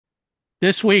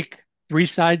This week, three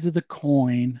sides of the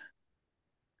coin.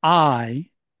 I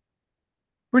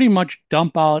pretty much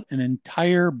dump out an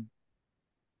entire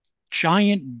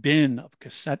giant bin of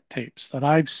cassette tapes that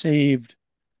I've saved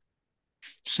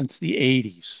since the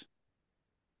 80s.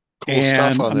 Cool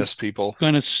stuff And on I'm this, people.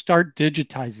 going to start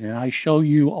digitizing. I show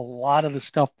you a lot of the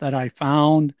stuff that I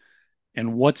found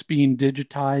and what's being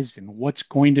digitized and what's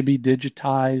going to be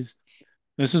digitized.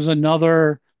 This is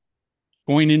another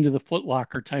going into the Foot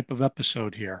Locker type of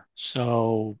episode here.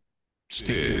 So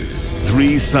stay tuned. Is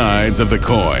Three Sides of the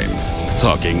Coin,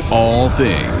 talking all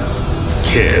things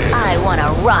I KISS. want to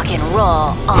rock and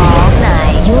roll all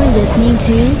night. You're listening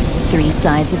to Three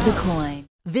Sides of the Coin.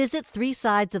 Visit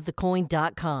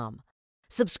threesidesofthecoin.com.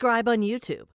 Subscribe on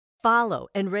YouTube. Follow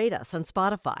and rate us on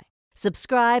Spotify.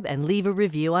 Subscribe and leave a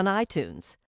review on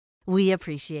iTunes. We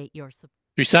appreciate your support.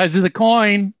 Three sides of the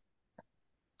coin.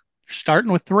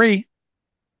 Starting with three.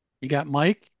 You got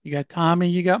Mike, you got Tommy,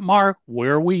 you got Mark.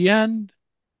 Where we end,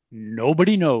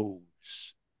 nobody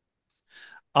knows.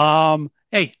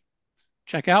 Hey,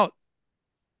 check out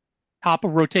top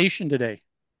of rotation today.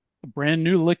 A brand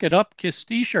new Lick It Up Kiss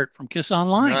t-shirt from Kiss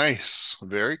Online. Nice.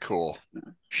 Very cool.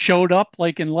 Showed up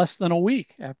like in less than a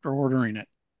week after ordering it.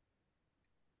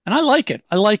 And I like it.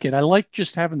 I like it. I like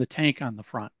just having the tank on the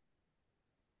front.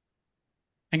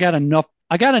 I got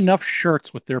enough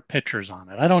shirts with their pictures on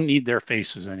it. I don't need their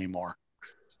faces anymore.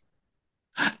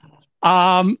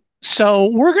 So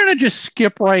we're gonna just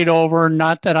skip right over.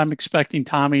 Not that I'm expecting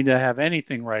Tommy to have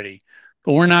anything ready,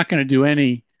 but we're not gonna do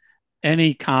any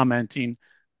commenting.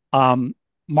 Um,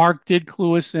 Mark did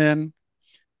clue us in.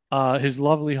 His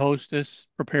lovely hostess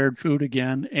prepared food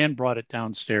again and brought it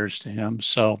downstairs to him.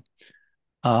 So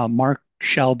Mark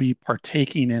shall be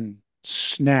partaking in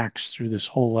snacks through this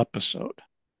whole episode.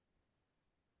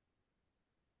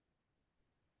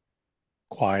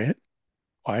 Quiet,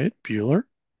 quiet. Bueller,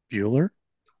 Bueller.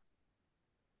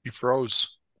 He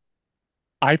froze.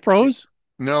 I froze.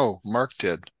 No, Mark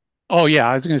did. Oh yeah,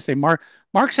 I was going to say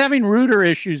Mark's having router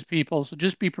issues, people, so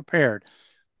just be prepared.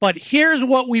 But here's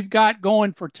what we've got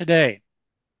going for today.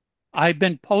 I've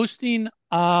been posting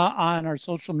on our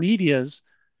social medias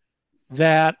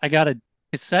that I got a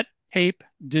cassette tape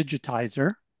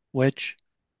digitizer, which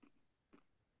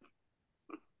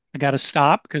I got to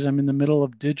stop because I'm in the middle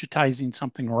of digitizing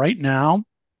something right now.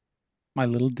 My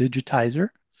little digitizer.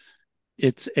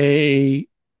 It's a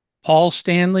Paul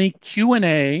Stanley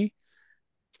Q&A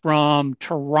from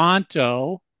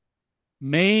Toronto,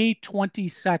 May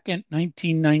 22nd,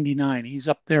 1999. He's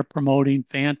up there promoting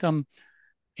Phantom,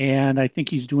 and I think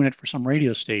he's doing it for some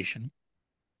radio station.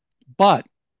 But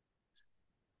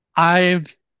I'm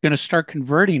going to start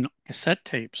converting cassette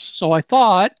tapes. So I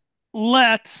thought,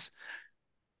 let's.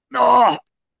 Oh,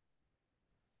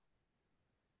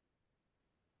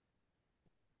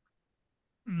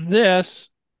 this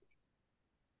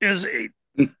is a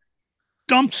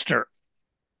dumpster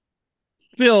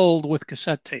filled with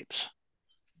cassette tapes.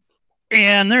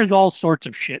 And there's all sorts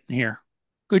of shit in here.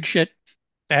 Good shit,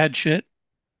 bad shit.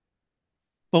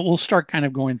 But we'll start kind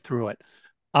of going through it.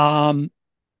 Um,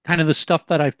 Kind of the stuff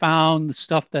that I found, the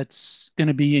stuff that's going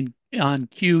to be on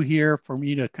queue here for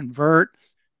me to convert,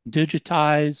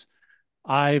 digitize.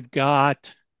 I've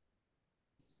got,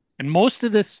 and most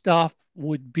of this stuff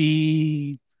would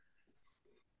be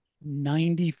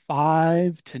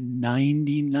 95 to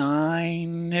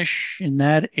 99-ish in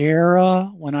that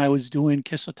era when I was doing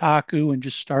Kiss Otaku and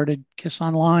just started Kiss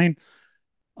Online.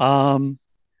 Um,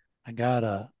 I got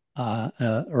a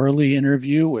early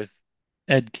interview with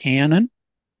Ed Cannon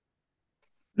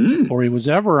Mm. before he was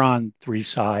ever on Three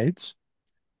Sides.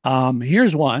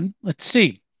 Here's one. Let's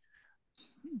see.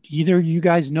 Either you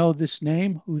guys know this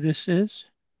name, who this is?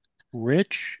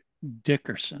 Rich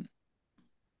Dickerson.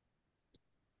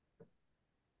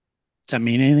 Does that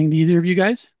mean anything to either of you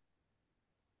guys?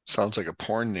 Sounds like a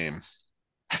porn name.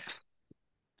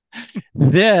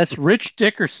 This, Rich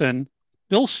Dickerson,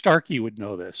 Bill Starkey would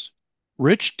know this.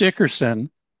 Rich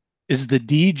Dickerson is the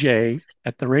DJ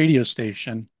at the radio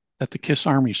station that the Kiss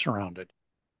Army surrounded.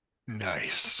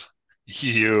 Nice.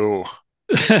 You,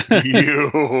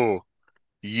 you,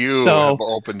 you have So,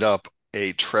 opened up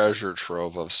a treasure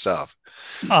trove of stuff.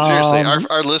 Seriously, our, um,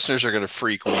 our listeners are going to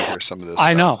freak when they hear some of this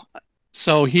I stuff. know.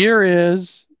 So here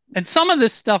is, and some of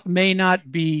this stuff may not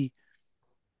be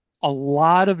a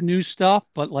lot of new stuff,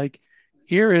 but like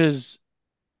here is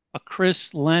a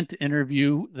Chris Lendt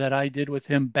interview that I did with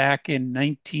him back in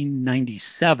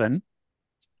 1997.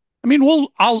 I mean,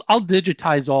 I'll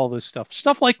digitize all this stuff.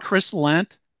 Stuff like Chris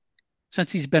Lendt,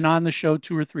 since he's been on the show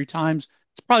two or three times,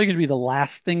 it's probably going to be the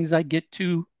last things I get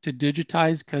to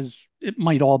digitize because it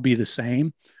might all be the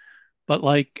same. but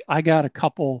like I got a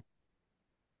couple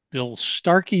Bill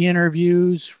Starkey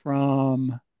interviews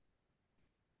from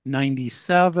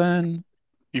 97.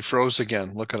 He froze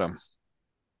again. Look at him.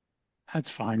 That's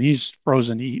fine. He's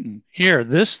frozen eaten. Here,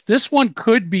 this one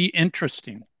could be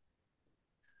interesting.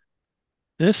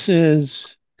 This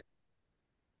is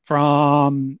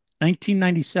from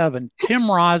 1997. Tim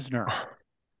Rosner.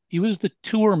 He was the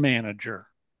tour manager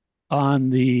on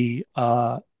the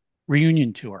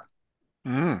reunion tour.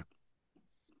 Mm.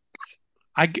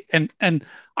 And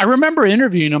I remember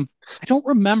interviewing him. I don't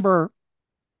remember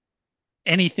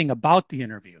anything about the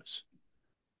interviews.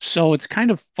 So it's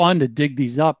kind of fun to dig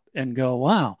these up and go,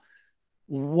 wow,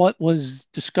 what was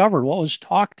discovered? What was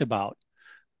talked about?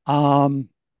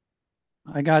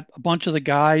 I got a bunch of the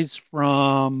guys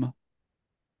from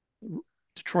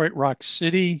Detroit Rock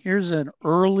City. Here's an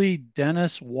early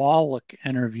Dennis Woloch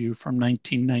interview from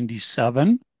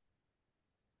 1997.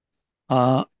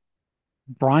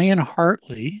 Brian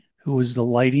Hartley, who was the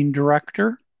lighting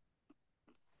director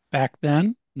back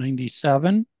then,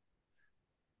 97.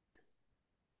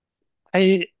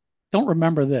 I don't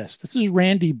remember this. This is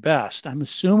Randy Best. I'm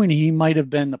assuming he might have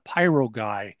been the pyro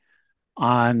guy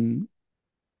on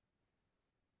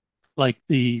like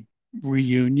the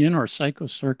reunion or Psycho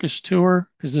Circus tour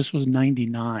because this was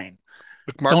 99.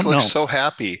 Look, Mark Don't looks know. so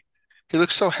happy. He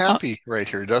looks so happy right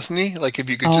here, doesn't he? Like if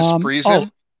you could just freeze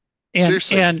him.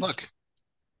 Seriously, look.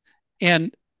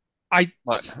 And I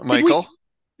Michael,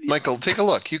 Michael, take a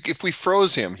look. If we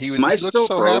froze him, he would. Am I He looks still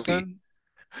so frozen? happy.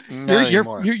 Not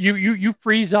anymore. you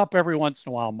freeze up every once in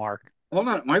a while, Mark. Hold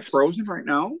on, am I frozen right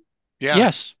now? Yeah.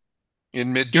 Yes.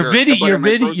 In mid Your jerk. video, But your am I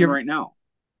video, frozen right now?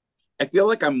 I feel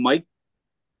like I'm Mike.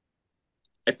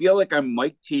 I feel like I'm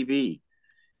Mike TV.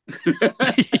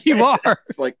 you are.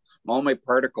 It's like all my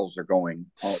particles are going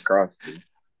all across.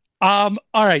 All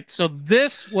right. So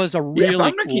this was a really if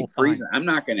I'm gonna cool keep freezing, find. I'm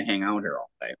not gonna hang out here all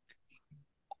day.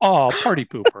 Oh, party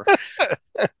pooper.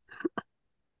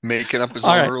 Making up his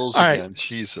All own right, rules all right. again.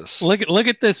 Jesus. Look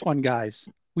at this one, guys.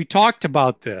 We talked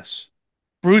about this.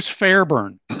 Bruce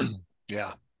Fairburn,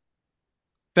 Yeah.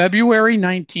 February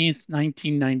 19th,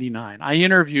 1999. I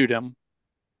interviewed him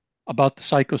about the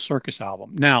Psycho Circus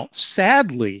album. Now,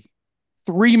 sadly,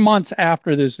 3 months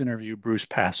after this interview, Bruce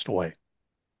passed away.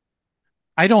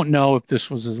 I don't know if this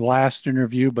was his last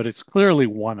interview, but it's clearly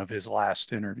one of his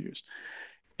last interviews.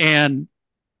 And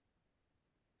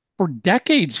for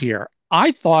decades here,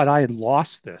 I thought I had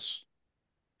lost this.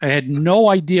 I had no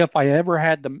idea if I ever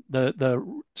had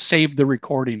the saved the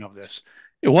recording of this.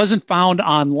 It wasn't found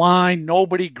online.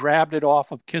 Nobody grabbed it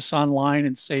off of KISS Online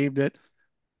and saved it.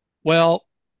 Well,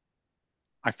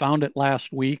 I found it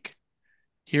last week.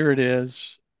 Here it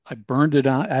is. I burned it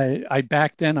on. I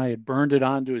back then I had burned it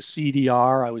onto a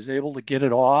CDR. I was able to get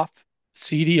it off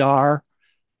CDR.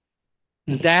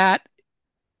 That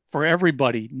for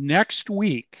everybody. Next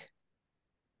week,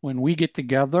 when we get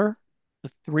together,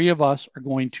 the three of us are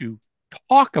going to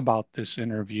talk about this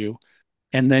interview,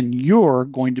 and then you're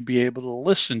going to be able to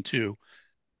listen to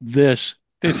this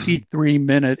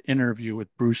 53-minute interview with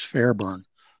Bruce Fairburn.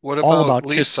 What all about about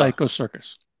KISS Lisa? Psycho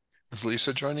Circus. Is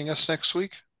Lisa joining us next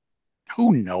week?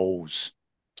 Who knows?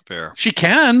 Fair. She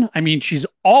can. I mean, she's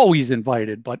always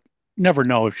invited, but never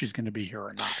know if she's going to be here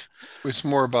or not. It's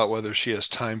more about whether she has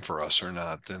time for us or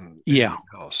not than Yeah. anything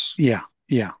else. Yeah.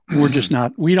 We're just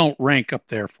not, we don't rank up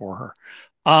there for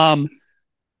her.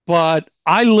 But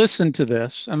I listened to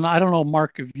this, and I don't know,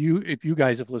 Mark, if you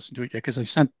guys have listened to it yet, because I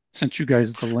sent you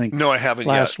guys the link. No, I haven't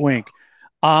last yet. week.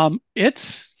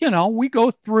 It's, we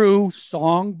go through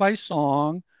song by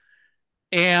song,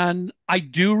 and I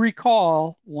do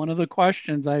recall one of the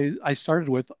questions I started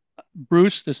with,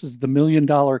 Bruce, this is the $1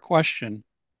 million question.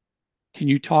 Can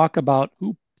you talk about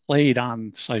who played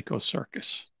on Psycho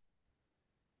Circus?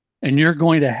 And you're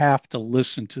going to have to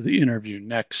listen to the interview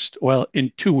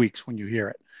in 2 weeks when you hear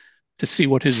it, to see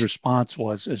what his response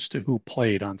was as to who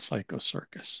played on Psycho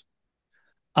Circus.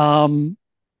 But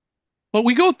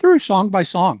we go through song by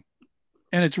song,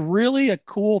 and it's really a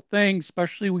cool thing,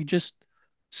 especially we just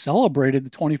celebrated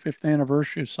the 25th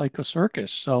anniversary of Psycho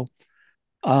Circus. So,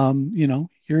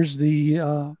 here's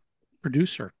the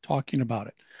producer talking about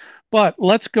it. But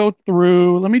let's go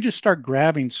through, let me just start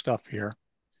grabbing stuff here.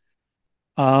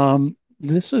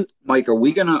 This is Mike,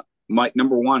 Mike,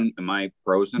 number one, am I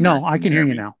frozen? No, I can hear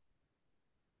you now.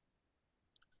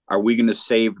 Are we gonna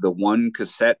save the one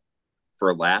cassette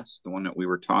for last, the one that we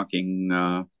were talking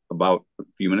about a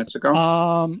few minutes ago?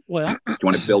 Well, do you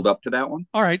want to build up to that one?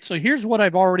 All right, so here's what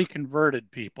I've already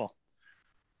converted, people.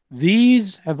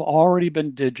 These have already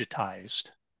been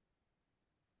digitized.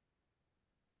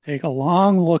 Take a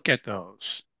long look at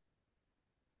those.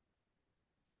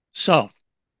 So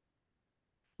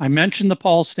I mentioned the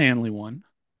Paul Stanley one.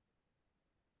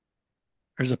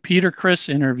 There's a Peter Criss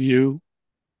interview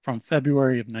from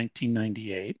February of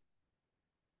 1998.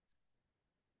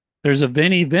 There's a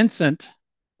Vinnie Vincent,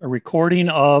 a recording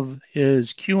of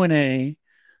his Q&A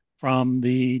from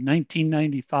the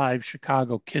 1995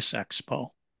 Chicago KISS Expo,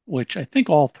 which I think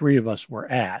all three of us were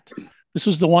at. This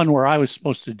was the one where I was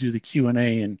supposed to do the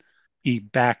Q&A and he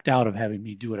backed out of having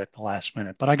me do it at the last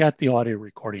minute, but I got the audio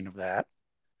recording of that.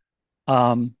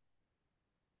 A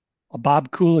Bob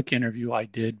Kulick interview I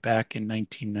did back in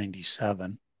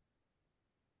 1997.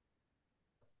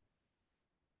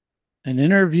 An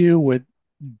interview with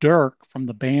Dirk from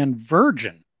the band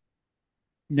Virgin.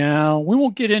 Now, we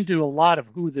won't get into a lot of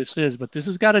who this is, but this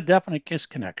has got a definite KISS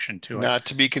connection to it. Not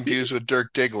to be confused with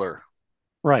Dirk Diggler.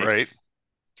 Right.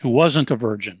 Who wasn't a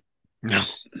virgin. No,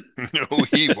 no,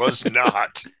 he was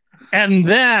not. And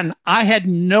then I had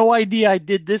no idea I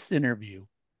did this interview.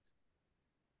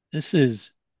 This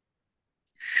is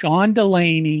Sean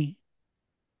Delaney,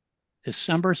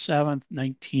 December 7th,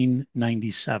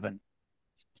 1997.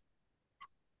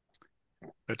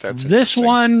 This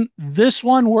one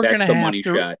we're going to have to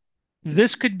shot.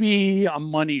 This could be a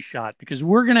money shot because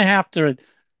we're going to have to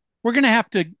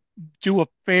do a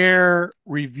fair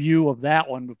review of that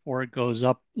one before it goes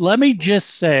up. Let me just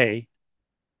say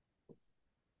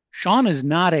Sean is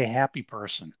not a happy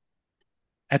person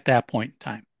at that point in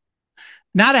time.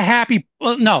 Not a happy,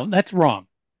 well, no, that's wrong.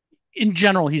 In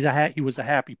general, he was a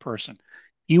happy person.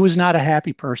 He was not a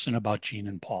happy person about Gene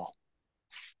and Paul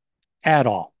at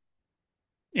all.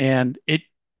 And it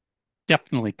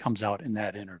definitely comes out in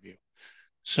that interview.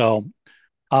 So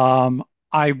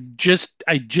I just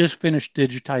finished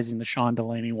digitizing the Sean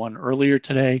Delaney one earlier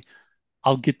today.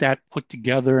 I'll get that put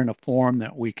together in a form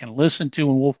that we can listen to,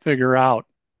 and we'll figure out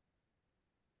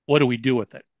what do we do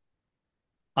with it.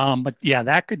 But yeah,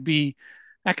 that could be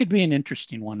an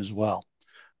interesting one as well.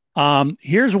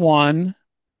 Here's one: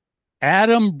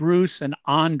 Adam, Bruce, and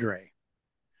Andre.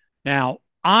 Now,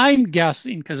 I'm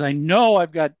guessing, because I know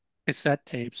I've got cassette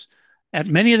tapes, at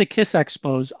many of the KISS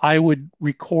Expos, I would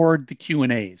record the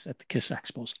Q&As at the KISS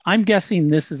Expos. I'm guessing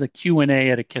this is a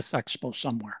Q&A at a KISS Expo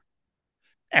somewhere.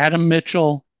 Adam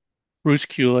Mitchell, Bruce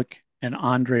Kulick, and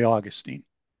Andre Augustine.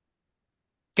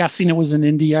 Guessing it was an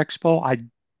indie expo. I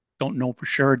don't know for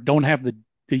sure. Don't have the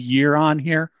year on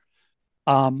here.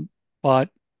 But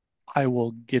I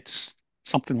will get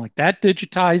something like that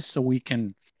digitized so we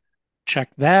can check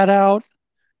that out.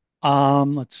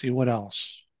 Let's see what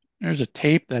else. There's a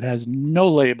tape that has no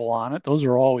label on it. Those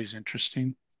are always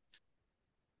interesting.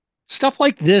 Stuff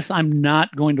like this, I'm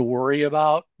not going to worry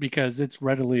about because it's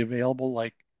readily available.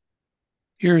 Like,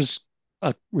 here's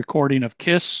a recording of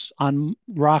KISS on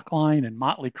Rockline and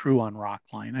Motley Crue on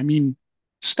Rockline. I mean,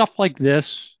 stuff like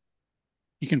this,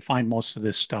 you can find most of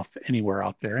this stuff anywhere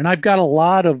out there. And I've got a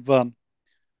lot of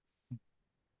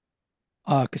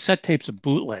cassette tapes of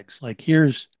bootlegs. Like,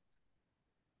 here's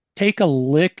Take a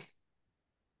Lick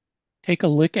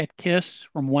at KISS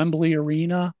from Wembley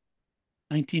Arena,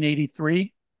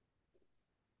 1983.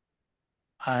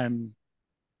 I'm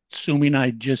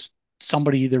assuming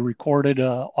somebody either recorded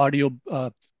a audio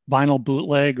vinyl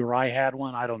bootleg or I had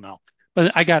one. I don't know.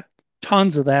 But I got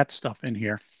tons of that stuff in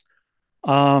here.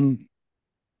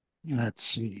 Let's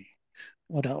see.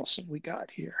 What else have we got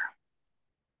here?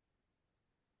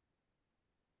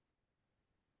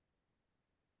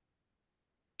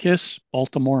 KISS,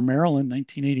 Baltimore, Maryland,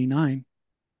 1989.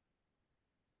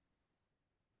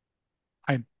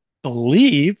 I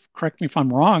believe, correct me if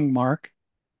I'm wrong, Mark,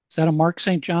 is that a Mark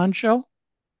St. John show?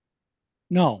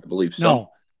 No. I believe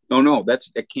so. No, that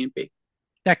can't be.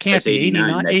 That can't be.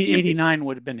 89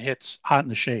 would have been Hits, Hot in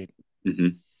the Shade. Mm-hmm.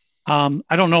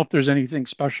 I don't know if there's anything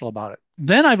special about it.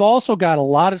 Then I've also got a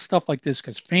lot of stuff like this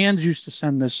because fans used to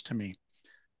send this to me.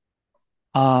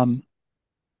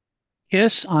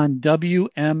 KISS on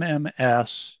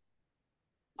WMMS,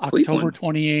 October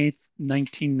 28th,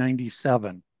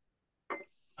 1997.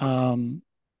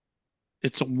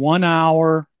 It's 1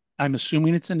 hour. I'm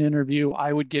assuming it's an interview.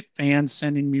 I would get fans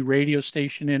sending me radio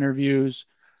station interviews,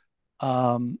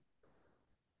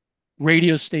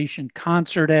 radio station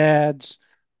concert ads,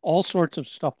 all sorts of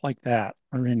stuff like that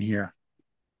are in here.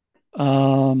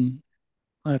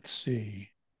 Let's see.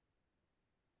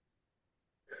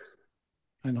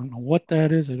 I don't know what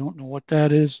that is.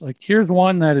 Like, here's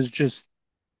one that is just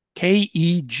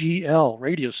KEGL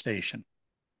radio station.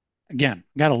 Again,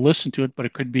 got to listen to it, but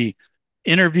it could be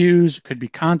interviews, it could be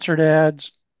concert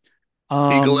ads.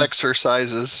 Eagle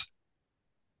exercises.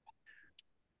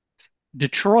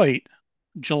 Detroit,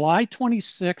 July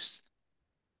 26th,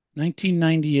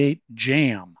 1998,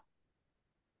 Jam.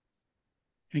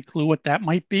 Any clue what that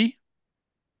might be?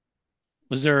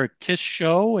 Was there a KISS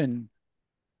show in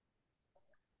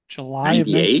July of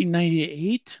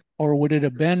 1998? Or would it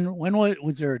have been, when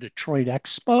was there a Detroit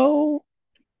Expo?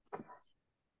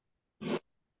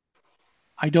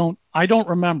 I don't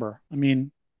remember. I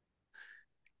mean,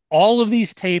 all of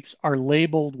these tapes are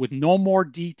labeled with no more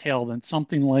detail than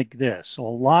something like this. So a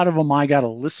lot of them I got to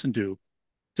listen to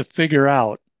figure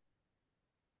out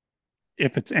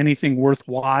if it's anything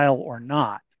worthwhile or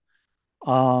not.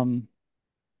 I'm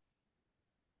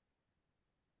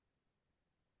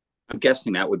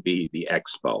guessing that would be the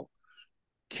Expo.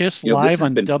 KISS live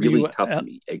on been really tough for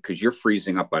me because you're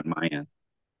freezing up on my end.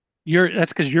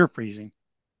 That's because you're freezing.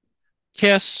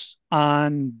 KISS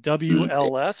on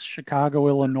WLS, Chicago,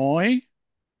 Illinois.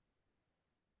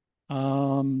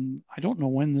 I don't know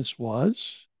when this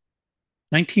was.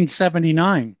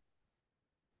 1979.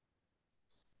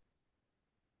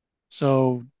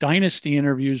 So Dynasty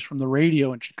interviews from the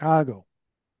radio in Chicago.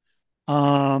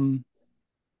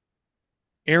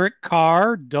 Eric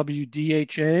Carr,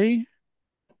 WDHA.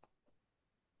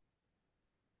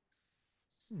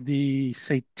 The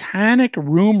Satanic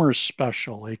Rumors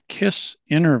special, a KISS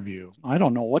interview. I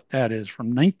don't know what that is,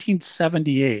 from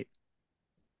 1978.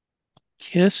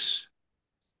 KISS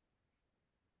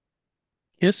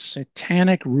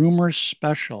Satanic Rumors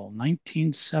special,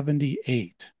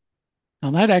 1978.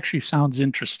 Now that actually sounds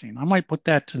interesting. I might put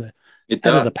that to the head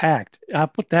of the pack. I'll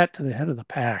put that to the head of the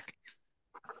pack.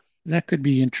 That could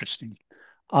be interesting.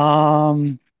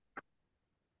 I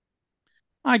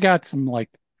got some like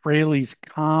Frehley's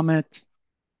Comet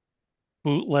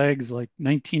bootlegs, like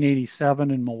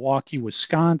 1987 in Milwaukee,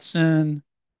 Wisconsin.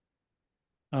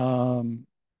 Who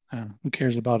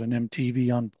cares about an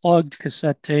MTV Unplugged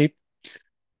cassette tape?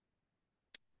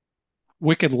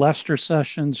 Wicked Lester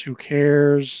Sessions, who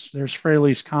cares? There's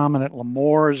Frehley's Comet at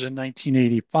L'Amour's in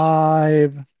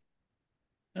 1985.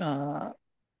 You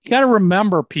got to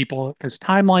remember, people, because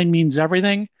timeline means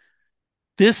everything.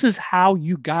 This is how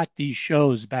you got these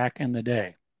shows back in the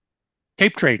day.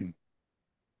 Tape trading.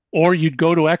 Or you'd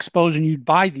go to expos and you'd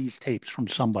buy these tapes from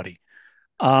somebody.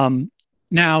 Now,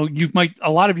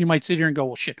 a lot of you might sit here and go,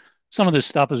 well, shit, some of this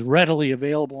stuff is readily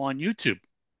available on YouTube.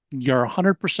 You're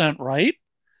 100% right.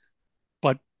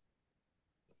 But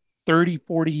 30,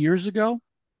 40 years ago,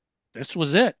 this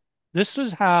was it. This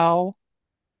is how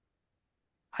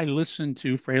I listened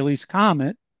to Frehley's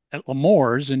Comet at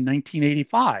L'Amour's in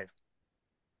 1985.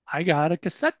 I got a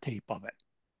cassette tape of it.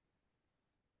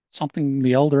 Something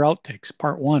the Elder Outtakes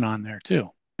Part 1 on there, too.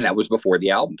 And that was before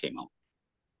the album came out.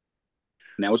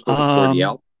 That was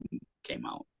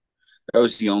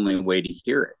the only way to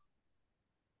hear it.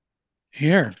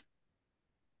 Here.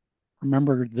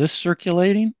 Remember this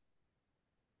circulating?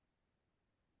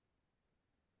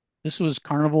 This was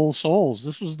Carnival of Souls.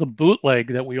 This was the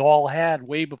bootleg that we all had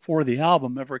way before the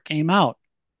album ever came out.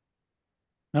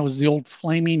 That was the old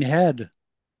flaming head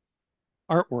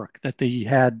artwork that they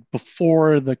had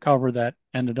before the cover that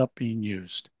ended up being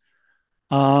used.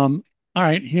 All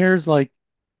right, here's like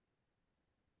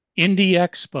Indie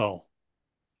Expo,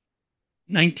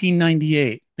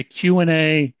 1998, the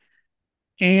Q&A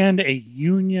and a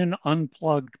Union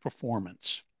Unplugged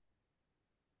performance.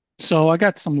 So I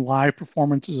got some live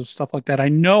performances of stuff like that. I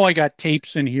know I got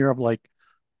tapes in here of like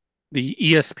the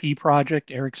ESP project,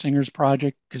 Eric Singer's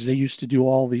project, because they used to do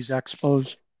all these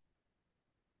expos.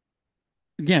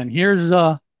 Again, here's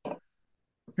how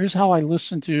I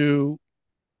listened to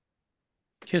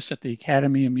KISS at the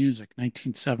Academy of Music,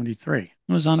 1973.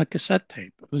 It was on a cassette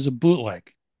tape. It was a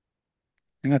bootleg.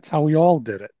 And that's how we all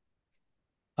did it.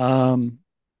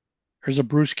 There's a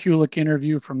Bruce Kulick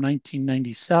interview from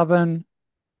 1997.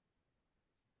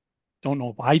 Don't know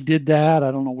if I did that. I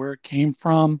don't know where it came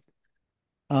from.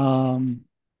 One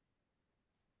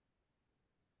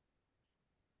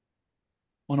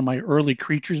of my early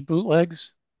Creatures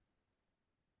bootlegs,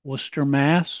 Worcester,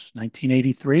 Mass,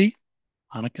 1983,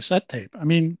 on a cassette tape. I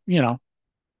mean, now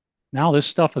this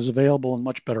stuff is available in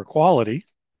much better quality.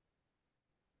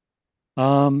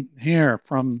 Here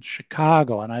from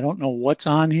Chicago, and I don't know what's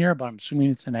on here, but I'm assuming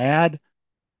it's an ad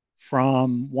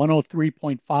from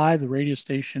 103.5, the radio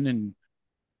station in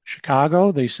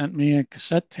Chicago. They sent me a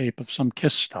cassette tape of some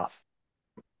KISS stuff.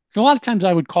 A lot of times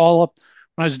I would call up,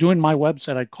 when I was doing my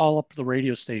website, I'd call up the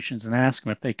radio stations and ask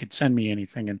them if they could send me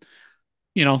anything. And,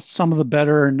 some of the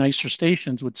better and nicer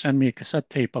stations would send me a cassette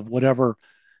tape of whatever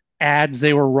ads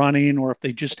they were running, or if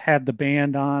they just had the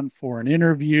band on for an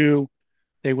interview,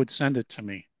 they would send it to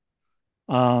me.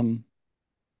 I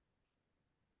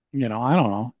don't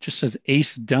know. It just says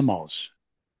Ace Demos,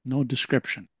 no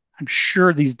description. I'm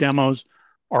sure these demos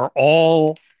are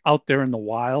all out there in the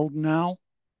wild now.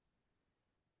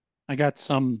 I got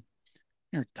some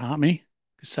here, Tommy,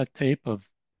 cassette tape of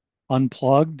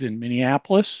Unplugged in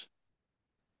Minneapolis.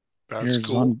 That's Here's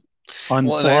cool. Well, and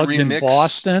Unplugged in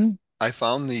Boston. I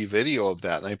found the video of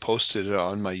that and I posted it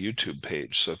on my YouTube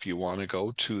page. So if you want to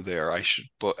go to there, I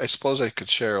suppose I could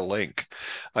share a link.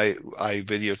 I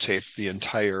videotaped the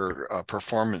entire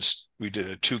performance. We did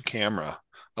a 2-camera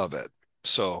of it.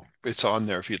 So it's on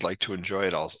there. If you'd like to enjoy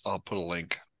it, I'll put a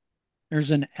link. There's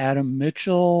an Adam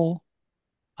Mitchell,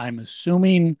 I'm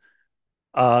assuming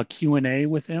Q&A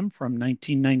with him from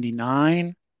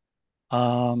 1999.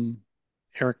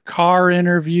 Eric Carr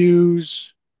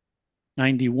interviews,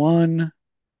 91,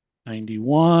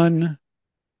 91.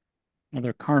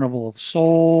 Another Carnival of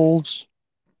Souls.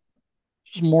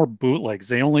 Just more bootlegs.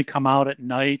 They only come out at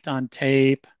night on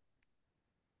tape.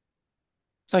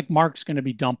 It's like Mark's going to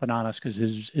be dumping on us because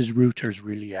his router's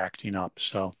really acting up.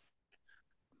 So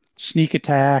Sneak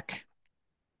Attack.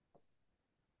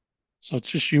 So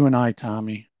it's just you and I,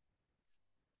 Tommy.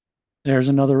 There's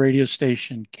another radio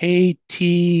station,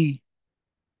 KTBZFM,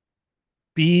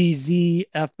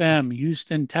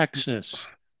 Houston, Texas.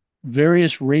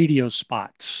 Various radio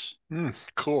spots.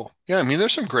 Cool. Yeah, I mean,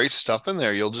 there's some great stuff in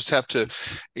there. You'll just have to,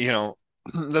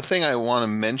 the thing I want to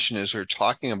mention as we're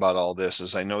talking about all this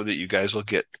is I know that you guys will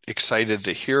get excited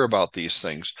to hear about these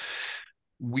things.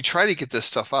 We try to get this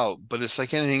stuff out, but it's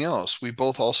like anything else. We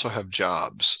both also have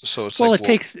jobs. So it's it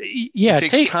takes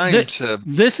time to.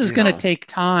 This is going to take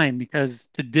time because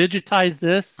to digitize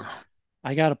this,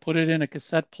 I got to put it in a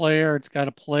cassette player. It's got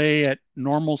to play at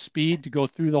normal speed to go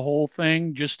through the whole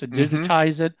thing just to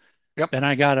digitize it. Yep. Then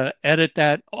I got to edit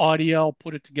that audio,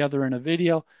 put it together in a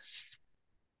video.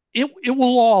 It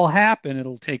will all happen.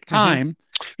 It'll take time.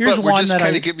 Here's but we're just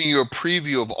kind of giving you a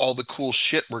preview of all the cool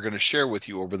shit we're going to share with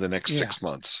you over the next 6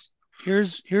 months.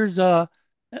 Here's I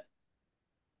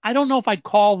don't know if I'd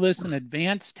call this an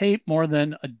advanced tape more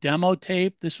than a demo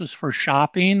tape. This was for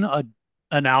shopping,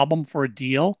 an album for a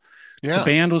deal. Yeah. The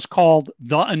band was called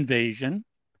The Invasion.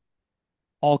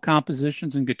 All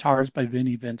compositions and guitars by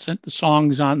Vinnie Vincent. The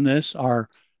songs on this are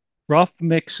Rough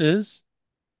Mixes,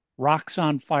 Rocks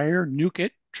on Fire, Nuke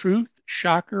It, Truth,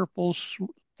 Shocker, Full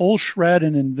Shred,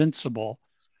 and Invincible.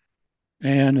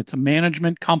 And it's a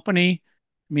management company.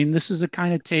 I mean, this is a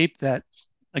kind of tape that,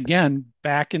 again,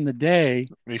 back in the day,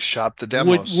 they shopped the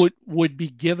demos. Would be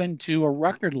given to a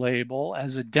record label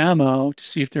as a demo to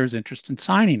see if there's interest in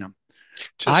signing them.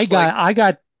 I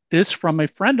got this from a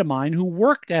friend of mine who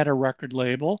worked at a record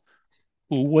label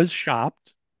who was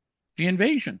shopped The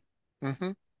Invasion.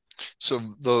 So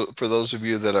for those of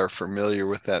you that are familiar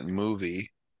with that movie,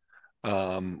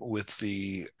 with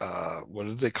the what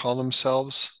did they call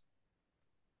themselves?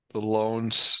 The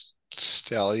Lone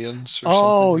Stallions or something.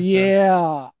 Oh,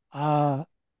 yeah.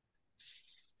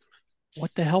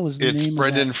 What the hell was the name It's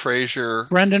Brendan of that? Fraser.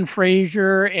 Brendan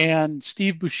Fraser and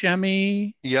Steve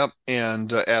Buscemi. Yep,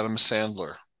 and Adam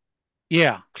Sandler.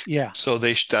 Yeah. So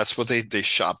that's what they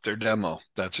shopped their demo.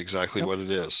 That's exactly what it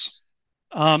is.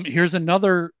 Here's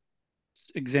another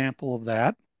example of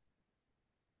that.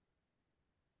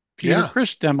 Peter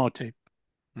Criss demo tape.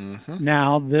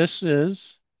 Now this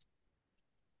is,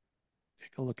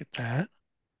 take a look at that.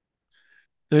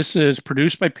 This is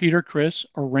produced by Peter Criss,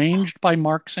 arranged by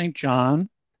Mark St. John.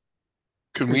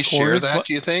 Can we share that,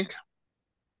 do you think?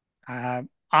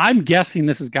 I'm guessing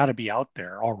this has got to be out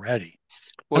there already.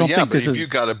 Well, yeah, but if you've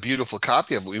got a beautiful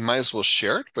copy of it, we might as well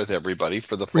share it with everybody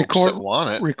for the folks that want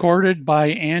it. Recorded by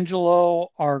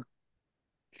Angelo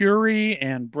Arcuri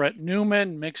and Brett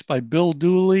Newman, mixed by Bill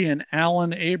Dooley and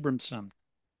Alan Abramson.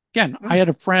 Again, I had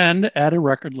a friend at a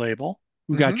record label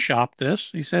who got shopped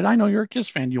this. He said, I know you're a KISS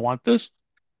fan. You want this?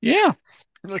 Yeah.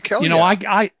 Like, hell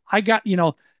yeah.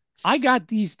 I got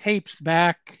these tapes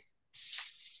back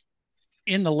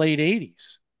in the late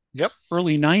 80s. Yep.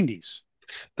 Early 90s.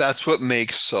 That's what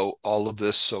makes all of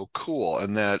this so cool.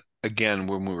 And that, again,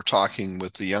 when we were talking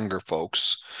with the younger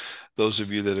folks, those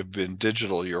of you that have been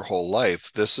digital your whole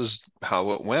life, this is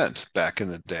how it went back in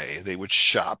the day. They would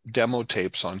shop demo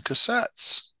tapes on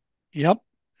cassettes. Yep.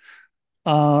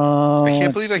 I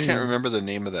can't believe I can't remember the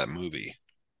name of that movie.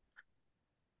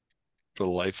 For the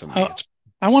life of me.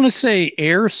 I want to say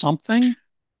Air something.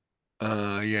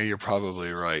 Yeah, you're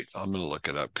probably right. I'm going to look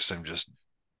it up because I'm just...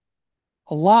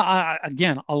 A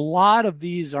lot of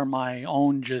these are my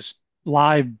own just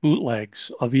live bootlegs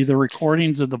of either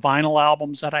recordings of the vinyl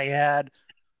albums that I had,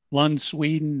 Lund,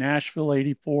 Sweden, Nashville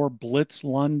 84, Blitz,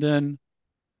 London,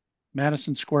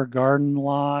 Madison Square Garden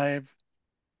live.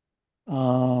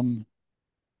 I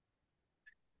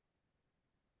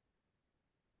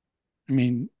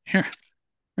mean, here's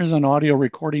Here's an audio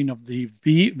recording of the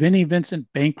Vinnie Vincent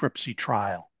bankruptcy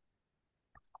trial.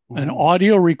 An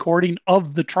audio recording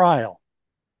of the trial.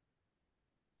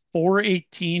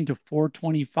 4/18 to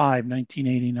 4/25,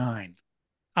 1989.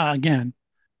 Again,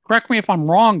 correct me if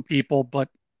I'm wrong, people, but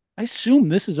I assume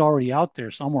this is already out there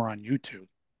somewhere on YouTube.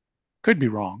 Could be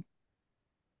wrong.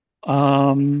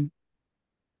 God,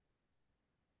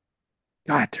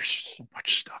 there's just so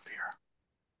much stuff here.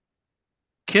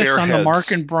 Kiss Airheads. on the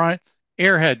Mark and Brian.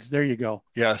 Airheads, there you go.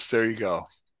 Yes, there you go.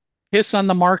 Kiss on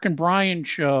the Mark and Brian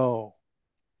show.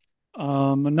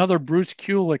 Another Bruce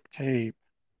Kulick tape.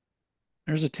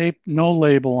 There's a tape, no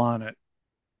label on it.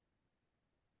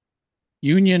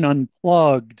 Union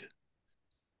Unplugged.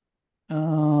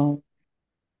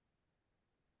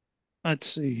 Let's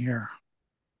see here.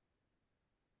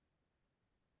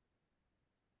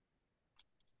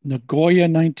 Nagoya,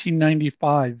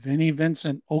 1995. Vinnie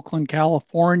Vincent, Oakland,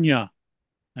 California,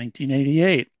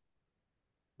 1988.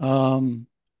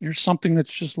 Here's something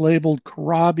that's just labeled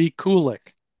Karabi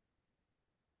Kulick.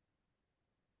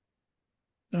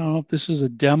 I don't know if this is a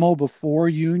demo before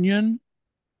Union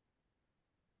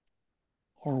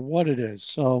or what it is.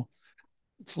 So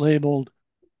it's labeled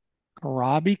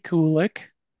Karabi Kulick.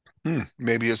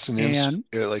 Maybe it's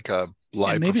like a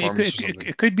live maybe performance or something.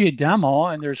 It could be a demo,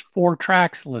 and there's 4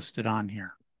 tracks listed on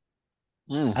here.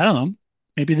 I don't know.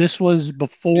 Maybe this was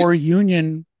before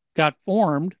Union got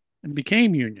formed and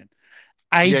became Union.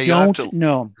 I don't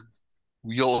know.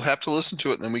 You'll have to listen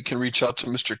to it, and then we can reach out to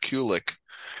Mr. Kulick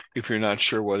if you're not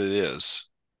sure what it is.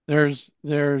 There's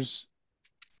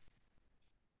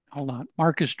hold on.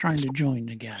 Mark is trying to join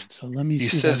again. So let me see. He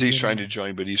says he's trying to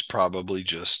join, but he's probably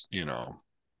just,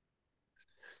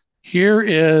 Here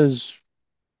is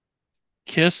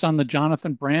Kiss on the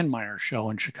Jonathan Brandmeier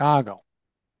show in Chicago.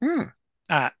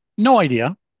 No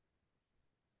idea.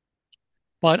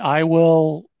 But I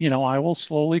will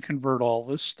slowly convert all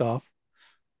this stuff.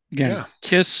 Again,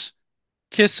 Kiss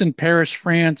in Paris,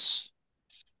 France.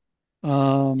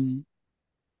 Kiss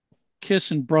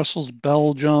in Brussels,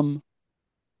 Belgium.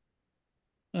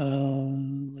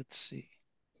 Let's see.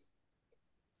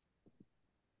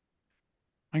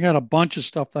 I got a bunch of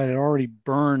stuff that I had already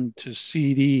burned to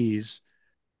CDs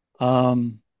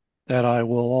that I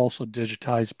will also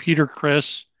digitize. Peter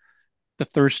Criss, The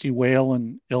Thirsty Whale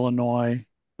in Illinois.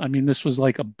 I mean, this was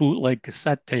like a bootleg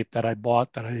cassette tape that I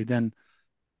bought that I then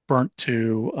burnt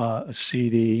to a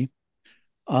CD.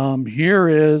 Here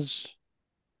is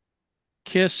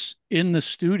Kiss in the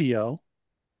studio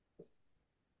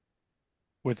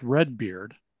with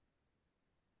Redbeard.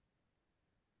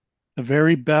 The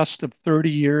very best of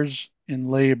 30 years in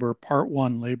labor, part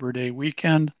 1, Labor Day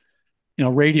weekend,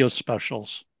 radio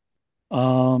specials.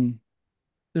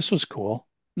 This was cool.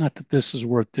 Not that this is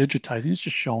worth digitizing, it's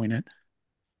just showing it.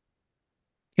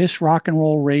 Kiss Rock and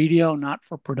Roll Radio, not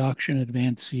for production,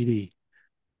 advanced CD.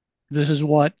 This is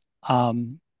what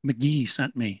McGee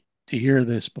sent me to hear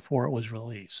this before it was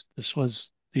released. This was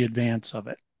the advance of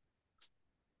it.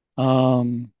 A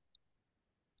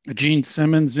Gene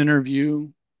Simmons interview,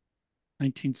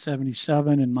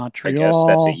 1977 in Montreal. I guess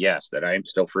that's a yes, that I am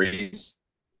still freezing.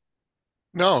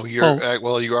 No, you are right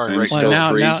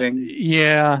now.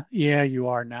 Yeah, you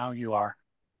are. Now you are.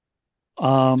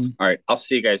 All right, I'll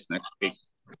see you guys next week.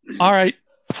 All right,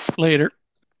 later.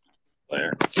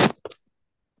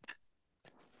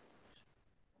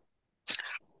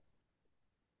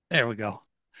 There we go.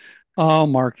 Oh,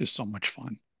 Mark is so much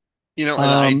fun.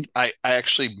 And I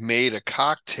actually made a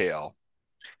cocktail,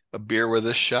 a beer with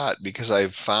a shot, because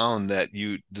I've found that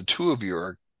the two of you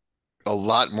are a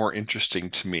lot more interesting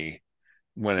to me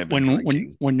when I've been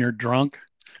drinking. When you're drunk.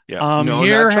 Yeah. No,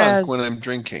 not drunk, when I'm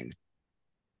drinking.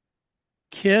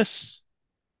 Kiss,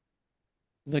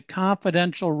 the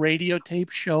Confidential radio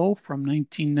tape show from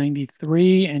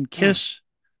 1993, and Kiss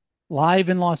live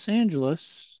in Los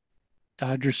Angeles,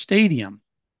 Dodger Stadium.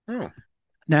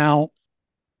 Now,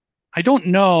 I don't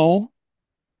know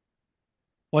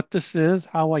what this is,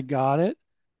 how I got it.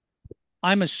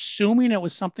 I'm assuming it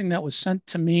was something that was sent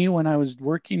to me when I was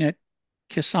working at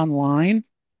Kiss Online.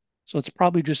 So it's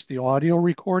probably just the audio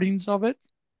recordings of it.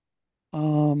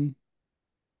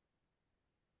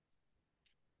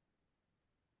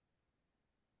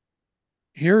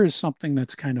 Here is something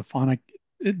that's kind of fun.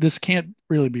 This can't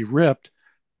really be ripped.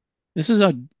 This is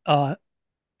a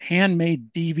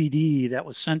handmade DVD that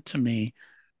was sent to me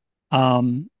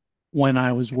when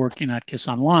I was working at Kiss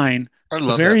Online. I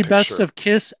love the very that best picture. of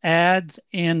Kiss ads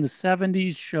and the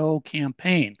 70s show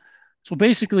campaign. So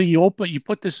basically you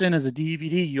put this in as a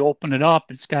DVD, you open it up,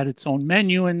 it's got its own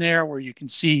menu in there where you can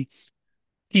see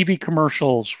TV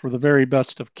commercials for the very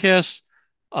best of Kiss.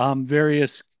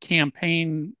 various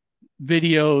campaign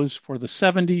videos for the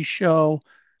 70s show,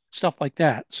 stuff like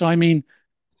that. So, I mean,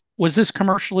 was this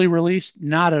commercially released?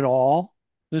 Not at all.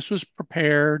 This was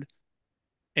prepared,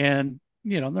 and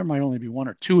there might only be one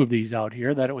or two of these out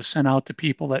here that it was sent out to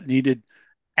people that needed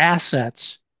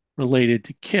assets related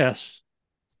to KISS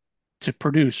to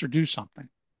produce or do something.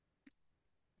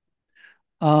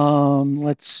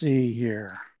 Let's see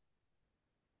here.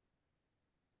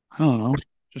 I don't know.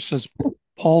 Just says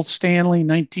Paul Stanley,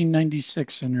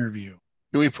 1996 interview.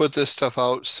 Can we put this stuff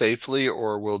out safely,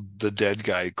 or will the dead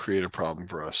guy create a problem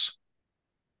for us?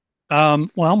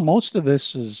 Well, most of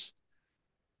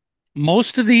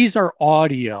these are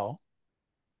audio,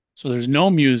 so there's no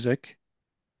music,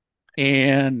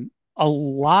 and a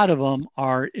lot of them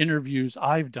are interviews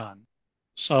I've done.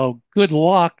 So good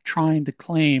luck trying to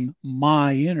claim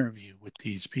my interview with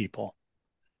these people.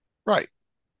 Right.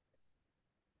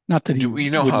 Not that he We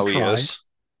know wouldn't how he try. is.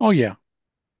 Oh yeah.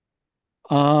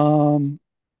 God,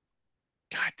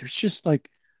 there's just like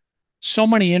so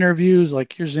many interviews.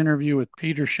 Like here's an interview with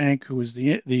Peter Shank, who was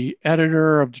the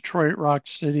editor of Detroit Rock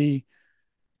City.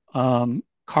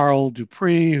 Carl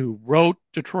Dupree, who wrote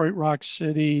Detroit Rock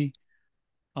City.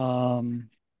 I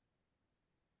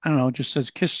don't know, it just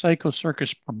says KISS Psycho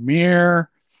Circus premiere.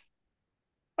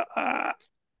 Uh,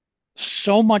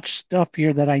 so much stuff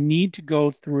here that I need to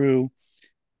go through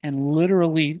and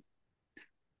literally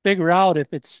figure out if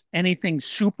it's anything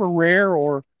super rare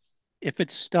or if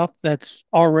it's stuff that's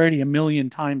already a million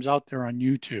times out there on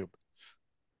YouTube.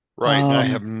 Right. And I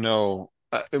have no,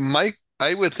 Mike,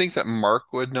 I would think that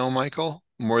Mark would know Michael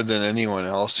more than anyone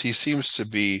else. He seems to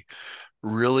be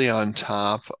really on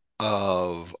top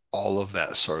of all of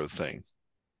that sort of thing.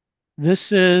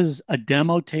 This is a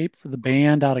demo tape for the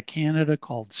band out of Canada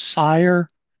called Sire.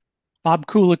 Bob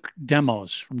Kulick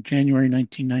demos from January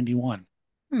 1991.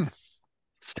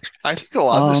 I think a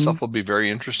lot of this Um, stuff will be very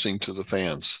interesting to the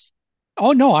fans.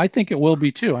 oh no, I think it will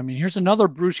be too. I mean, here's another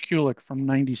Bruce Kulick from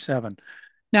 97.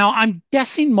 Now, I'm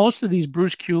guessing most of these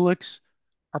Bruce Kulicks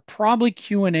are probably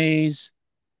Q&As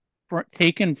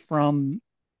taken from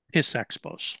KISS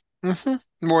Expos.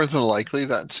 More than likely,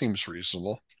 that seems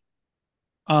reasonable.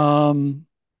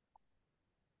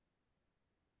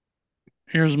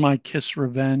 Here's my KISS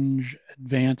Revenge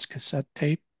advance cassette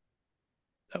tape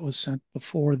that was sent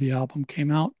before the album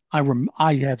came out.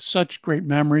 I have such great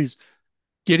memories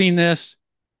getting this,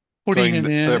 putting Going, it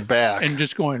they're in, and back.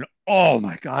 just going, "Oh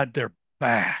my God, they're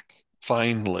back!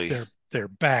 Finally. They're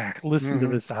back! Listen to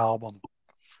this album."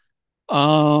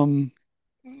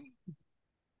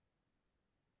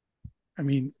 I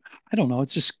mean, I don't know.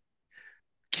 It's just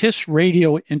KISS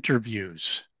radio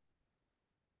interviews.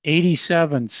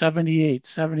 87, 78,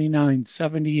 79,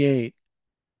 78.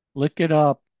 Look it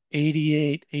up.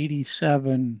 88,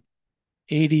 87,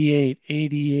 88,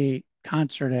 88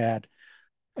 concert ad.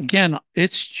 Again,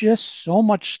 it's just so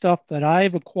much stuff that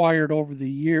I've acquired over the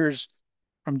years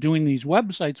from doing these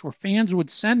websites where fans would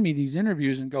send me these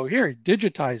interviews and go, here,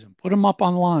 digitize them, put them up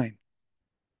online.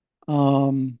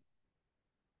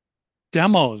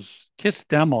 Demos, KISS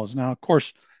demos. Now, of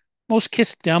course, most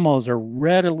KISS demos are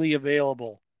readily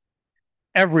available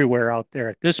everywhere out there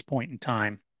at this point in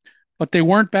time, but they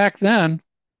weren't back then.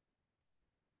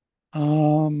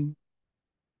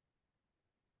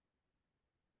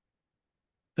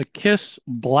 The KISS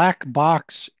Black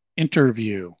Box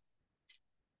interview.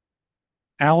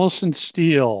 Allison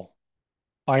Steele,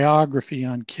 biography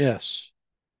on KISS.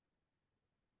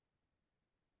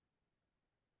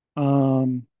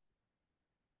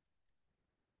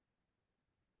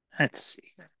 Let's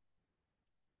see.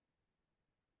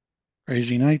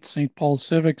 Crazy Nights, St. Paul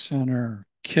Civic Center,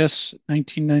 KISS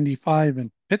 1995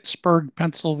 in Pittsburgh,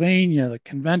 Pennsylvania, the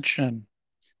convention.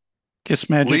 KISS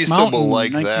Magic Lisa will Mountain,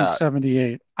 like that.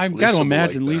 1978. I've got to Lisa will like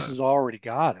imagine that. Lisa's already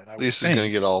got it. Lisa's going to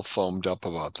get all foamed up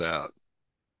about that.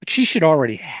 But she should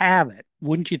already have it,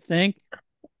 wouldn't you think?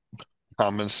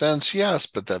 Common sense, yes,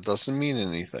 but that doesn't mean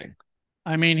anything.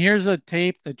 I mean, here's a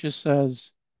tape that just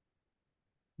says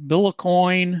Bill a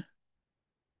Coin,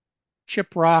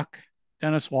 Chip Rock,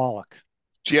 Dennis Woloch.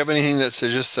 Do you have anything that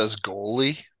just says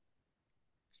goalie?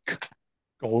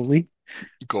 Goalie?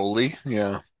 Goalie,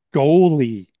 yeah.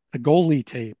 Goalie, the goalie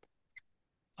tape.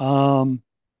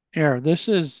 Here, this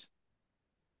is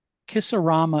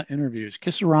Kissorama interviews.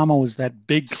 Kissorama was that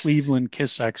big Cleveland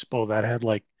KISS Expo that had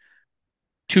like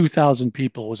 2,000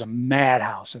 people. It was a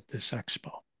madhouse at this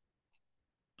expo.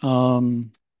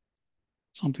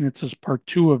 Something that says part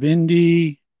 2 of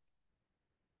Indie.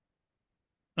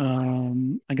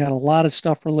 I got a lot of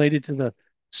stuff related to the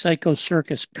Psycho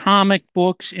Circus comic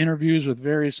books, interviews with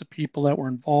various people that were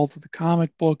involved with the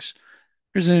comic books.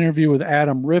 Here's an interview with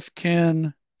Adam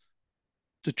Rifkin,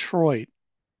 Detroit,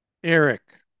 Eric,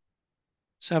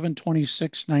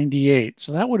 7/26/98.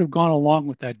 So that would have gone along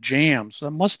with that jam. So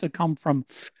that must have come from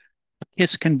a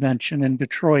KISS convention in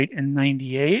Detroit in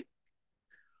 98.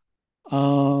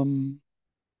 Let's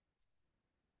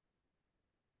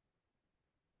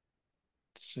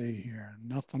see here.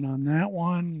 Nothing on that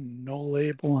one. No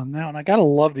label on that one. I gotta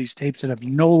love these tapes that have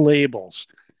no labels.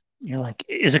 You're like,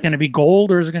 is it going to be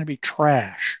gold or is it going to be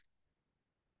trash?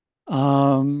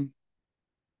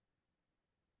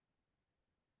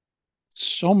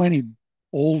 So many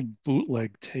old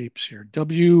bootleg tapes here.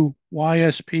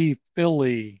 WYSP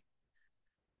Philly,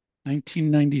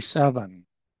 1997.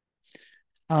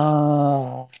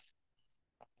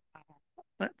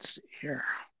 Let's see here.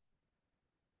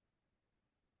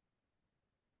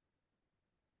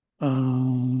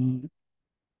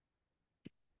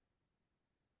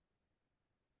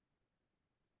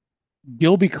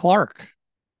 Gilby Clark,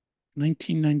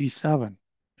 1997.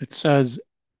 It says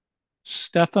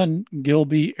Stefan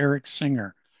Gilby, Eric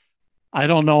Singer. I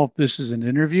don't know if this is an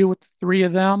interview with the three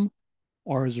of them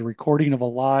or is a recording of a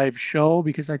live show,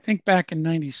 because I think back in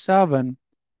 97,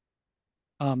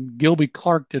 Gilby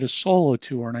Clark did a solo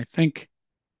tour, and I think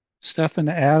Stefan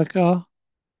Attica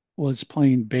was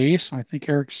playing bass, and I think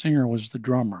Eric Singer was the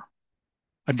drummer,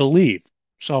 I believe.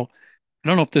 So I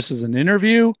don't know if this is an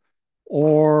interview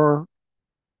or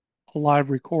a live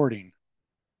recording.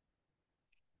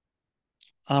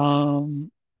 But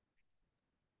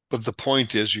the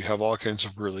point is, you have all kinds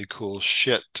of really cool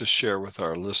shit to share with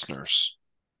our listeners.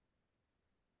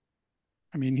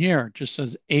 I mean, here it just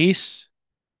says Ace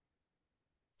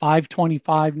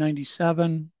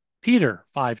 5/25/97, Peter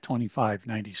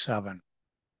 5/25/97.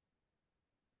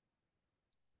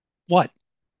 What?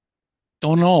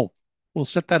 Don't know. We'll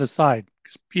set that aside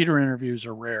because Peter interviews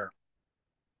are rare.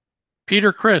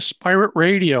 Peter Criss, Pirate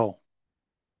Radio,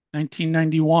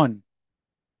 1991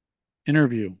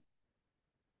 interview.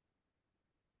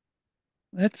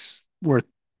 That's worth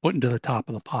putting to the top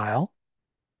of the pile.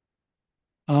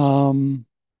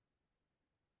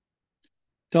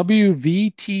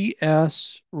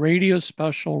 WVTS radio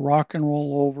special Rock and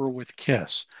Roll Over with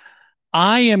KISS.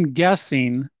 I am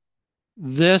guessing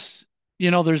this,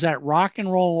 there's that Rock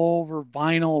and Roll Over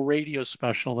vinyl radio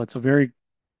special that's a very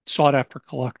sought after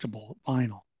collectible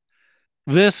vinyl.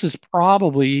 This is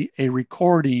probably a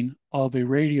recording of a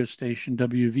radio station,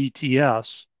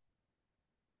 WVTS,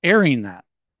 airing that,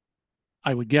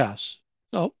 I would guess.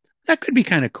 So that could be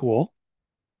kind of cool.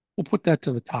 We'll put that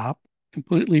to the top.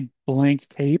 Completely blank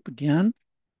tape again.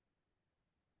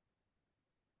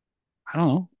 I don't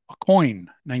know. A coin,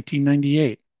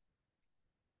 1998.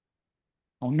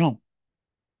 Oh no.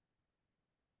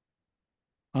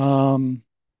 Um,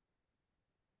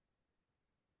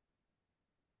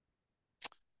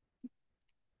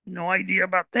 no idea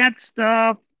about that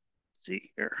stuff. Let's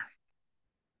see here.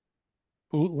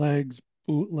 Bootlegs,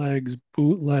 bootlegs,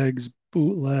 bootlegs,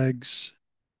 bootlegs,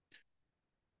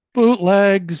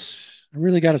 bootlegs. I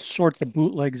really got to sort the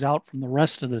bootlegs out from the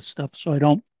rest of this stuff so I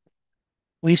don't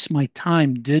waste my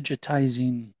time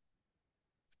digitizing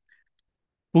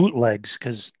bootlegs,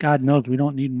 because God knows we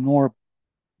don't need more of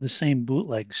the same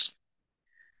bootlegs.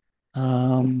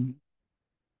 Digitize.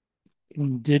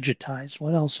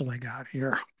 What else have I got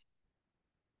here?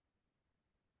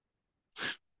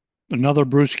 Another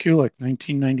Bruce Kulick,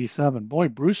 1997. Boy,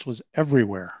 Bruce was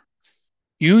everywhere.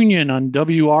 Union on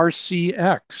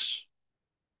WRCX.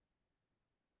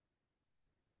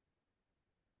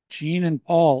 Gene and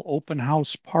Paul open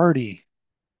house party.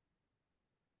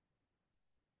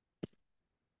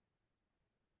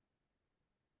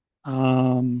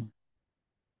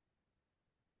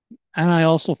 And I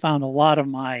also found a lot of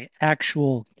my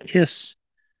actual KISS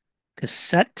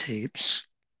cassette tapes.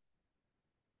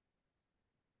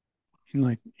 And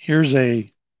like, here's a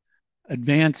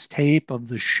advanced tape of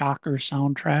the Shocker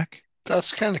soundtrack.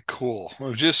 That's kind of cool,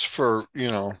 just for,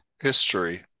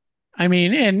 history. I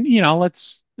mean, and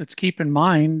let's keep in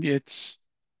mind it's,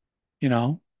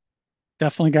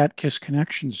 definitely got KISS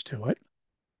connections to it.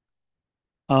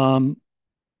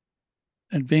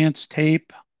 Advanced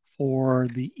tape for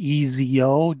the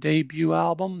EZO debut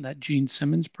album that Gene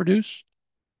Simmons produced.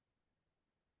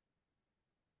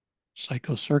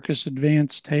 Psycho Circus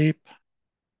advanced tape.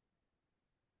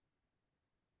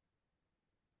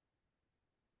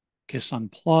 KISS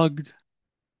Unplugged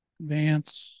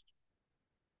advance.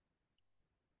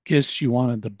 KISS You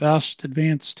Wanted the Best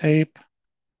advanced tape.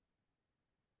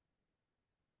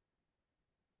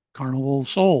 Carnival of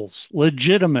Souls,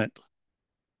 legitimate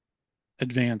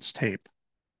advanced tape.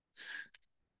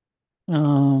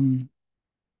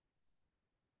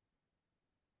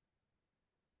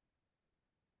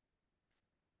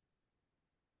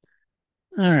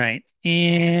 All right.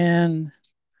 And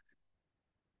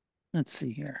let's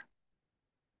see here.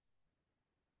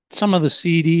 Some of the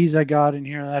CDs I got in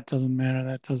here, that doesn't matter.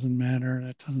 That doesn't matter.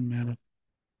 That doesn't matter.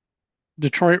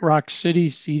 Detroit Rock City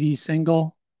CD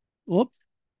single. Whoop.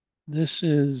 This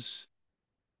is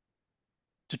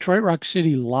Detroit Rock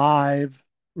City live,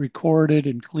 recorded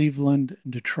in Cleveland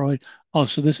and Detroit. Oh,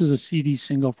 so this is a CD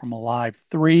single from Alive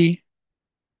 3.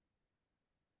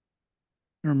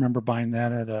 I remember buying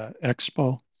that at a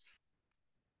expo.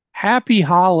 Happy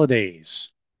Holidays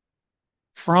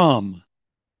from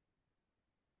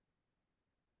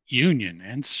Union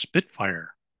and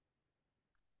Spitfire.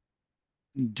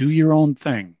 Do Your Own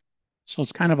Thing. So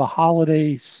it's kind of a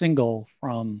holiday single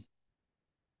from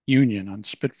Union on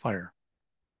Spitfire.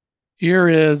 Here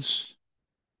is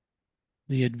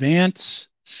the advance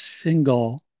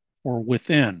single for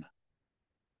Within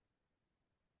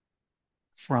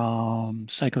from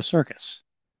Psycho Circus.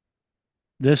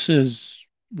 This is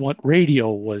what radio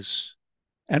was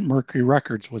at Mercury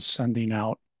Records was sending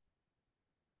out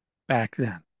back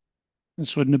then.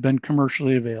 This wouldn't have been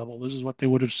commercially available. This is what they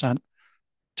would have sent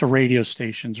to radio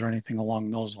stations or anything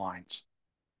along those lines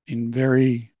in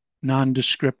very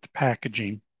nondescript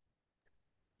packaging.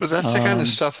 But that's the kind of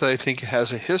stuff that I think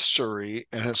has a history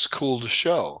and it's cool to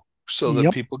show so that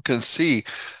Yep, people can see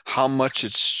how much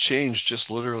it's changed just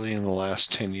literally in the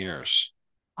last 10 years.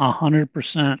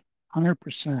 100%,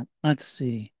 100%. Let's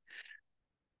see.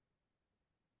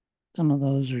 Some of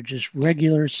those are just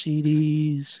regular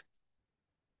CDs.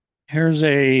 Here's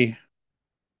a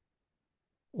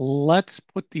Let's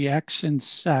Put the X in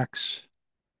Sex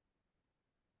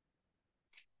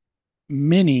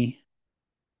mini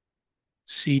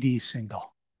CD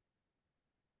single.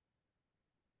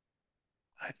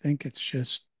 I think it's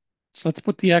just so Let's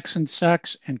Put the X in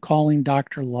Sex and Calling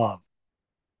Dr. Love.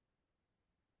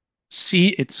 See,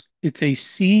 it's a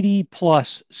CD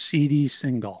plus CD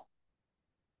single.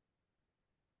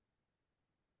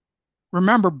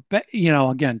 Remember,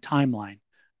 again, timeline.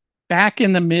 Back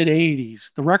in the mid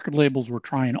 80s, the record labels were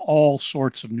trying all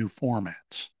sorts of new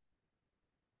formats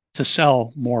to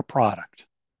sell more product.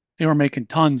 They were making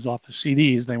tons off of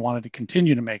CDs. They wanted to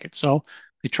continue to make it. So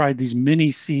they tried these mini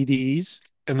CDs.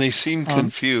 And they seemed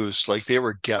confused, like they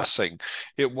were guessing.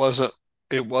 It wasn't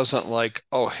like,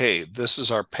 oh, hey, this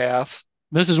is our path.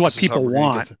 This is what people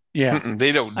want. Yeah.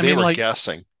 They were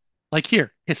guessing. Like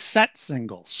here, cassette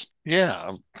singles.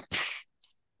 Yeah.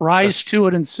 Rise to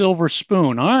It and Silver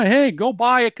Spoon. Hey, go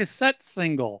buy a cassette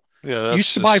single. Yeah, that's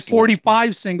used to buy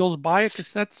 45 singles, buy a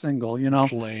cassette single,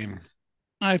 Lame.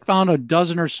 I found a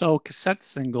dozen or so cassette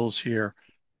singles here.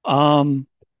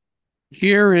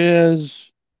 Here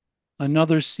is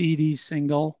another CD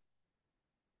single.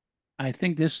 I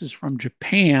think this is from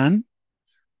Japan.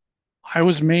 I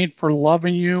Was Made for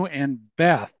Loving You and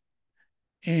Beth.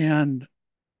 And,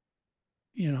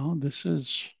 this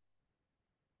is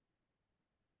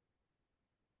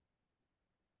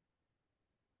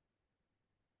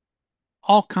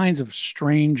all kinds of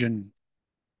strange and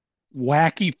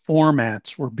wacky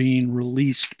formats were being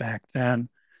released back then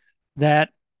that,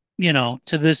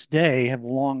 to this day have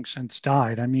long since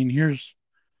died. I mean, here's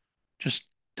just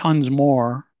tons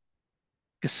more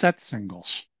cassette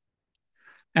singles.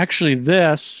 Actually,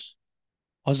 this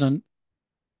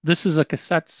is a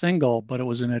cassette single, but it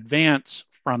was an advance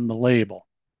from the label.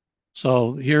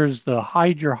 So here's the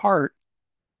Hide Your Heart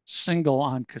single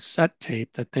on cassette tape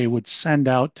that they would send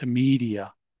out to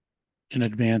media in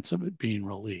advance of it being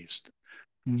released.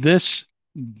 This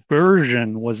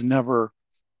version was never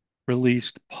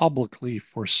released publicly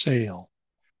for sale.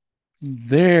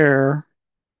 There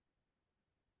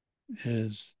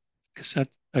is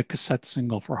a cassette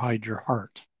single for Hide Your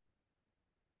Heart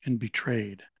and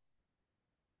Betrayed.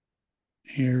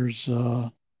 Here's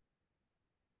a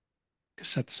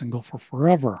cassette single for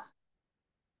Forever.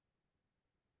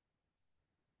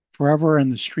 Forever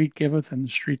and the Street Giveth and the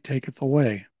Street Taketh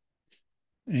Away.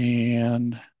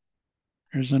 And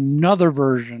there's another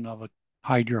version of a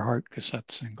Hide Your Heart cassette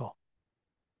single.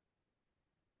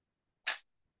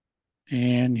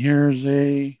 And here's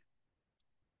a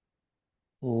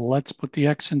Let's Put the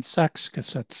X in Sex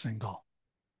cassette single.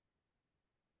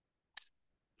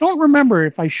 Don't remember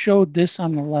if I showed this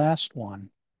on the last one.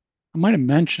 I might have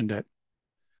mentioned it.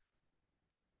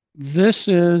 This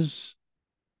is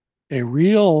a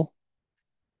real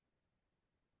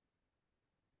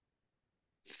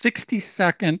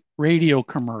 60-second radio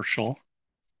commercial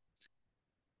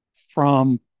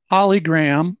from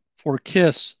Polygram for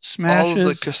KISS Smashes. All of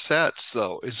the cassettes,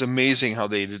 though, it's amazing how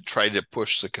they tried to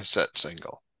push the cassette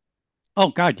single. Oh,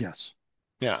 God, yes.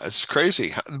 Yeah, it's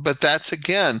crazy. But that's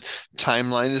again,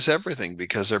 timeline is everything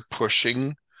because they're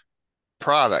pushing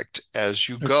product as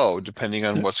you go, depending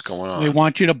on what's going They on.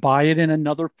 want you to buy it in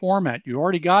another format. You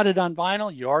already got it on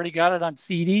vinyl. You already got it on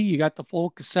CD. You got the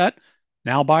full cassette.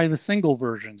 Now buy the single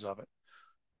versions of it.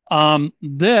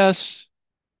 This,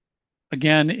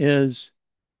 again, is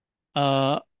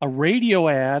a radio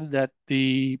ad that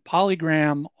the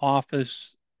Polygram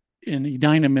office in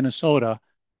Edina, Minnesota,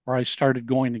 where I started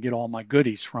going to get all my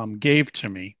goodies from, gave to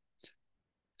me.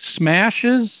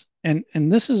 Smashes, and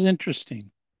this is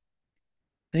interesting.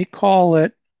 They call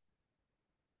it,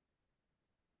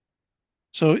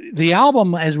 so the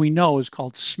album, as we know, is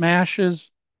called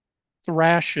Smashes,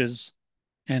 Thrashes,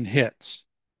 and Hits.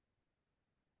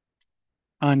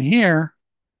 On here,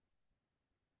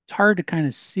 it's hard to kind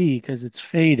of see because it's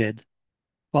faded,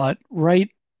 but right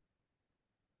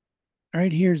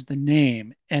here's the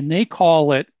name, and they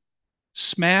call it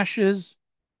Smashes,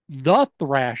 the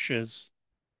Thrashes,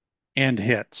 and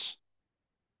Hits.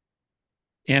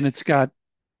 And it's got,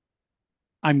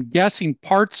 I'm guessing,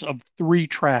 parts of 3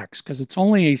 tracks because it's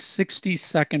only a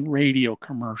 60-second radio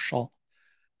commercial.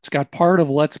 It's got part of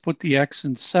Let's Put the X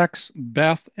in Sex,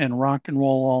 Beth, and Rock and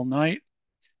Roll All Night.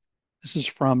 This is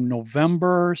from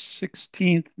November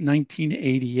 16th,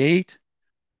 1988.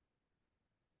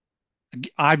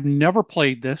 I've never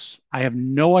played this. I have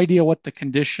no idea what the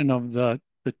condition of the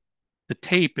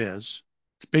tape is.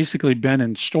 It's basically been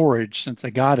in storage since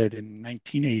I got it in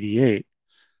 1988.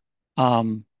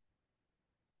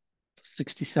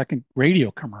 60-second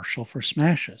radio commercial for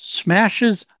Smashes.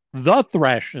 Smashes, the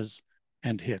Thrashes,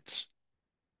 and Hits.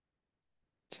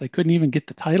 So they couldn't even get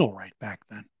the title right back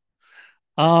then.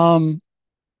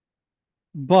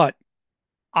 But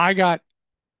I got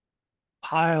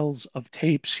piles of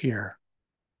tapes here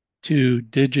to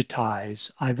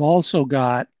digitize. I've also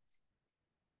got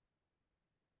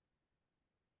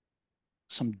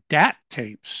some DAT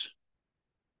tapes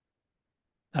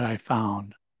that I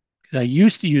found. I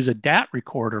used to use a DAT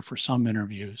recorder for some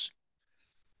interviews.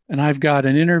 And I've got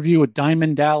an interview with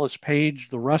Diamond Dallas Page,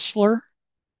 the wrestler.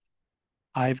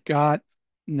 I've got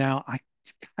now,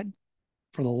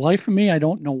 for the life of me, I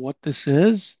don't know what this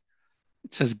is.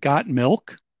 It says Got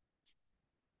Milk,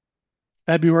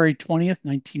 February 20th,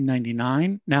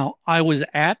 1999. Now, I was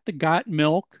at the Got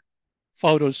Milk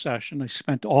photo session. I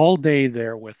spent all day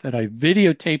there with it. I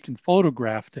videotaped and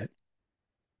photographed it.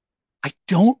 I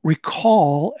don't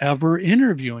recall ever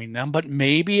interviewing them, but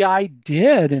maybe I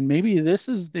did, and maybe this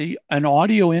is an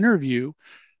audio interview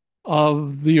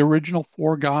of the original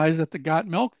 4 guys at the Got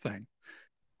Milk thing.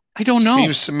 I don't know.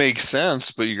 Seems to make sense,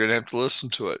 but you're going to have to listen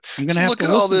to it. I'm going to So have look to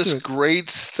at all listen this to it.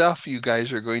 great stuff you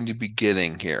guys are going to be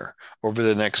getting here over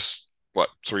the next, what,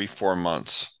 3, 4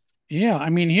 months. Yeah,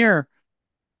 I mean, here,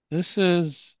 this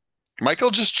is Michael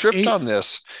just tripped Ace, on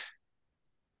this.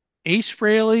 Ace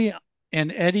Frehley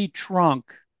and Eddie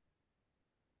Trunk,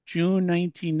 June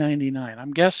 1999.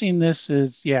 I'm guessing this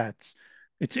is, yeah,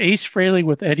 it's Ace Frehley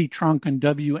with Eddie Trunk on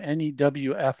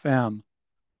WNEW-FM,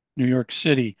 New York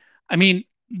City. I mean,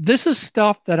 this is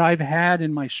stuff that I've had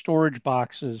in my storage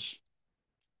boxes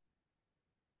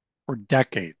for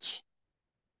decades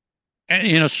and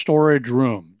in a storage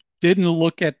room. Didn't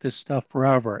look at this stuff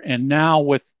forever. And now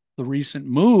with the recent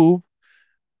move,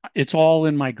 it's all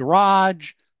in my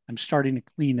garage. I'm starting to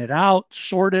clean it out,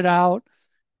 sort it out.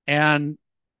 And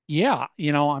yeah,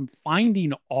 I'm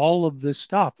finding all of this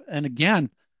stuff. And again,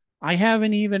 I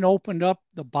haven't even opened up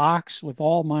the box with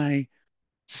all my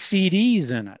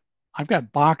CDs in it. I've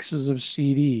got boxes of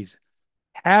CDs.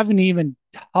 Haven't even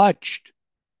touched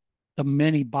the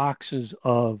many boxes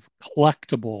of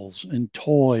collectibles and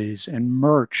toys and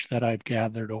merch that I've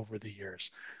gathered over the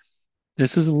years.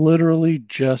 This is literally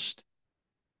just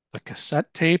the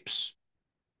cassette tapes,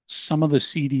 some of the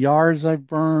CDRs I've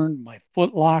burned, my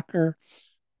Foot Locker.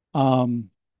 I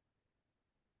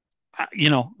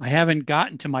haven't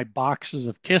gotten to my boxes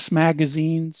of KISS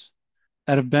magazines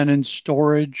that have been in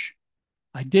storage.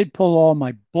 I did pull all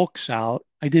my books out.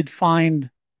 I did find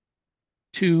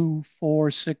 2, 4,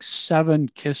 6, 7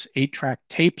 KISS 8-track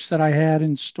tapes that I had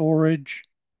in storage.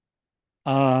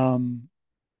 And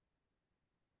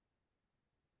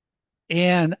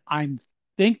I'm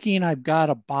thinking I've got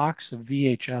a box of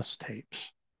VHS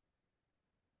tapes.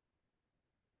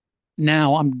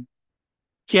 Now, I'm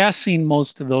guessing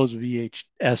most of those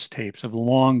VHS tapes have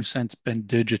long since been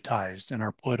digitized and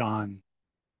are put on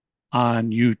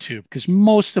YouTube because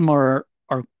most of them are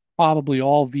probably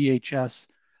all VHS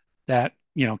that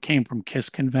came from KISS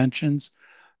conventions.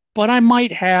 But I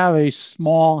might have a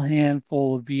small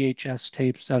handful of VHS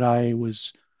tapes that I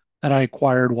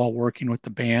acquired while working with the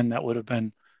band that would have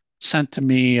been sent to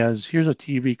me as here's a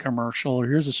TV commercial or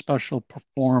here's a special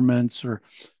performance or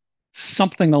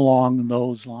something along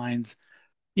those lines.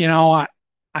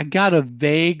 I got a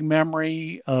vague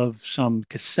memory of some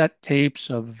cassette tapes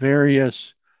of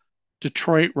various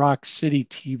Detroit Rock City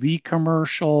TV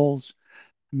commercials,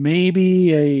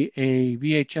 maybe a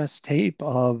VHS tape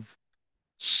of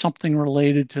something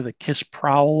related to the Kiss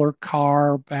Prowler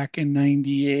car back in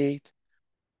 98.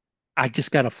 I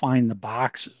just got to find the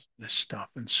boxes of this stuff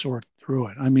and sort through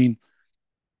it. I mean,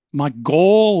 my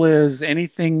goal is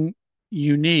anything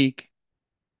unique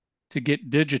to get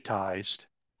digitized.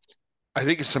 I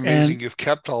think it's And amazing you've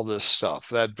kept all this stuff.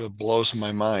 That blows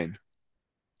my mind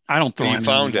I don't that throw you anything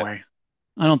found it. away.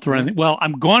 I don't throw Hmm? anything. Well,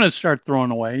 I'm going to start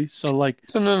throwing away. So like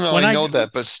No, when I I, know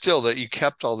that, but still that you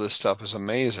kept all this stuff is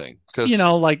amazing you because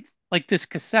know, like this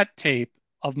cassette tape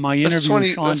of my interview with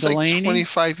Sean that's like Delaney,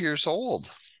 25 years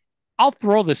old. I'll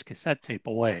throw this cassette tape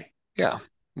away. Yeah,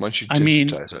 once you I mean,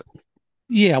 digitize it.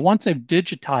 yeah, once I've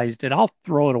digitized it, I'll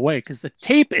throw it away because the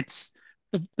tape, it's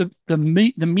the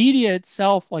media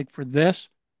itself, like for this,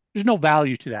 there's no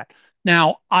value to that.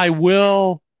 Now,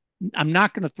 I'm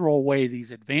not going to throw away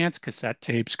these advanced cassette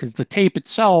tapes because the tape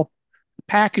itself, the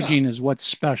Yeah. packaging is what's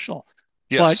special.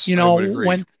 But Yes, I would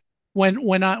agree.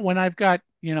 when I've got,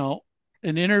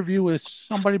 an interview with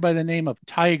somebody by the name of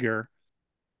Tiger,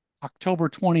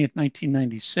 October 20th,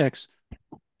 1996,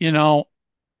 you know,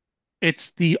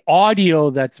 it's the audio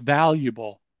that's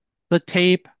valuable. The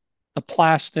tape, the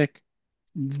plastic,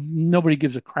 nobody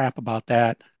gives a crap about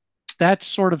that. That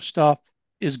sort of stuff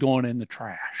is going in the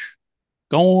trash.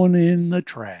 Going in the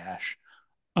trash.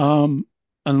 Um,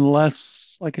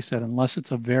 unless, like I said, unless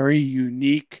it's a very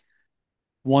unique,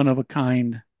 one of a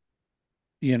kind,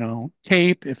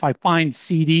 tape. If I find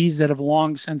CDs that have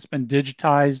long since been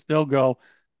digitized, they'll go,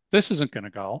 this isn't going to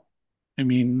go. I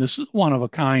mean, this is one of a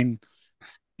kind,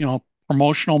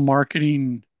 promotional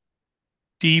marketing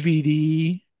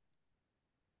DVD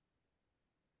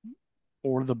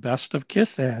or the best of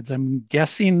Kiss ads. I'm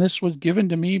guessing this was given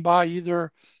to me by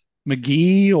either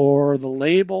McGee or the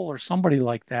label or somebody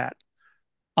like that.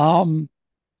 Um,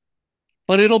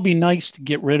 but it'll be nice to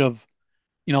get rid of,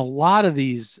 a lot of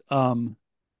these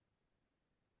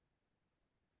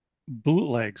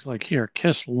bootlegs, like here,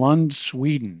 Kiss Lund,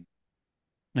 Sweden,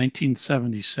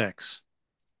 1976.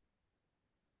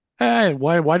 Hey,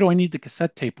 why do I need the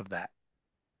cassette tape of that?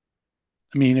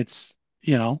 I mean, it's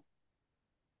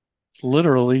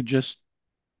literally just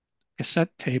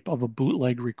cassette tape of a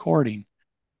bootleg recording,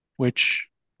 which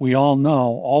we all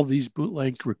know all these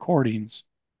bootleg recordings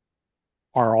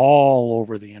are all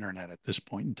over the internet at this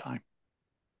point in time.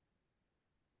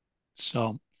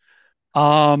 So,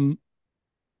 um,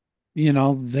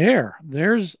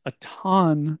 there's a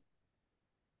ton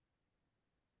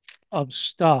of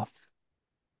stuff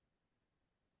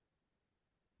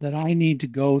that I need to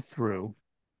go through,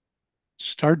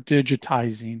 start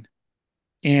digitizing,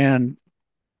 and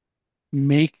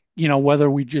make, whether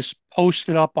we just post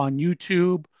it up on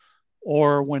YouTube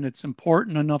or when it's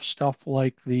important enough stuff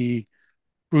like the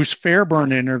Bruce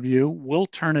Fairburn interview, we'll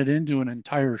turn it into an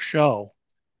entire show.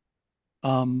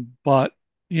 But,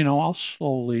 I'll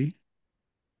slowly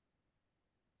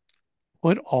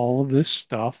put all of this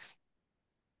stuff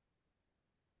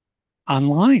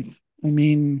online. I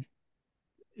mean,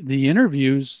 the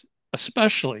interviews,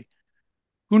 especially.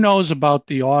 Who knows about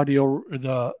the audio,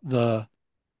 the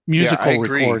Yeah, I musical agree.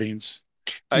 recordings?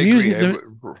 The I agree. music, the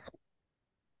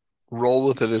Roll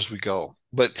with it as we go.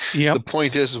 But the Yep,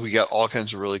 point is we got all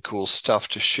kinds of really cool stuff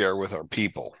to share with our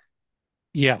people.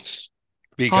 yes,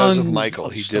 Because of tons Michael, of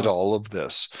he did stuff. all of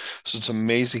this. So it's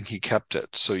amazing he kept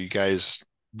it. So you guys,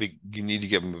 you need to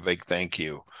give him a big thank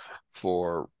you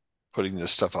for putting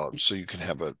this stuff out so you can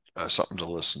have something to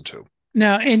listen to.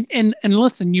 Now, and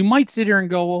listen, you might sit here and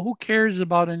go, well, who cares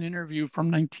about an interview from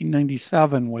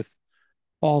 1997 with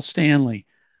Paul Stanley?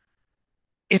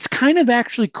 It's kind of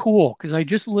actually cool because I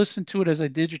just listened to it as I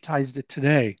digitized it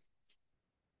today.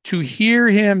 To hear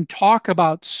him talk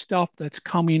about stuff that's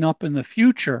coming up in the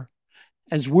future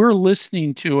as we're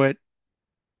listening to it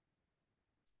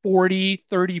 40,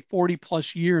 30, 40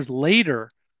 plus years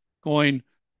later, going,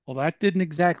 well, that didn't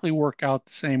exactly work out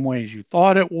the same way as you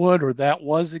thought it would, or that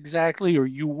was exactly, or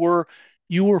you were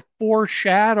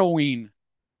foreshadowing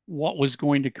what was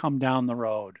going to come down the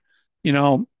road. You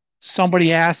know,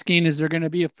 somebody asking, is there going to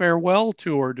be a farewell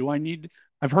tour?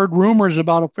 I've heard rumors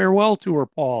about a farewell tour,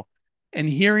 Paul, and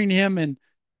hearing him in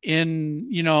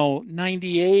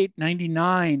 98,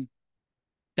 99,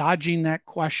 dodging that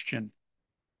question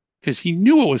because he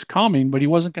knew it was coming, but he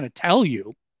wasn't going to tell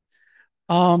you.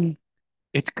 Um,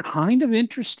 it's kind of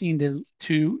interesting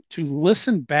to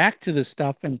listen back to this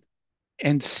stuff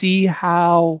and see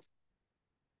how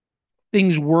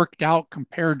things worked out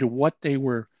compared to what they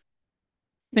were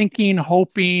thinking,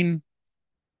 hoping,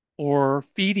 or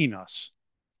feeding us.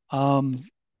 Um,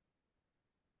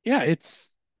 yeah,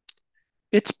 it's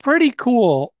pretty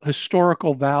cool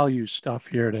historical value stuff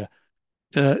here to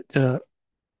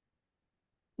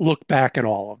look back at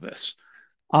all of this.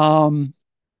 Um,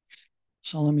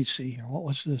 so let me see here. What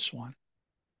was this one?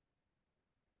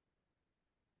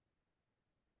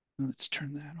 Let's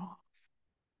turn that off.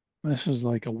 This is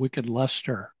like a Wicked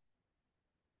Lester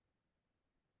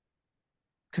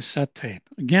cassette tape.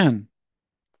 Again,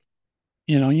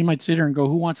 you might sit here and go,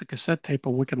 who wants a cassette tape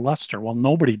of Wicked Lester? Well,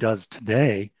 nobody does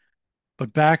today.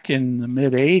 But back in the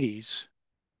mid 80s,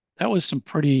 that was some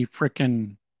pretty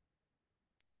freaking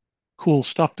cool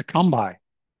stuff to come by.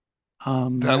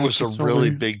 That That was a gets over really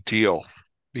here. big deal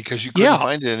because you couldn't Yeah,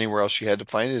 find it anywhere else. You had to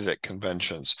find it at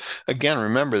conventions. Again,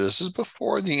 remember, this is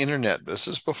before the internet. This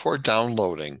is before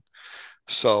downloading.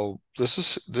 So this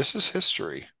is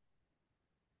history.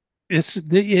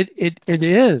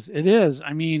 it is.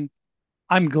 I mean,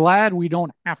 I'm glad we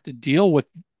don't have to deal with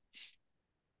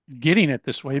getting it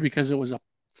this way because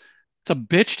it's a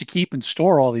bitch to keep and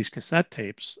store all these cassette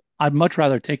tapes. I'd much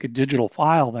rather take a digital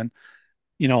file than,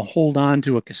 hold on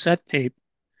to a cassette tape.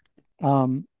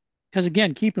 Because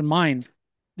again, keep in mind,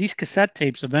 these cassette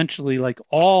tapes eventually, like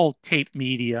all tape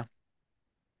media,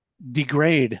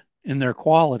 degrade in their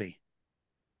quality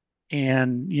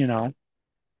and,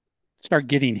 start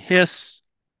getting hiss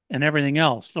and everything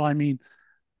else. So, I mean,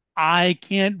 I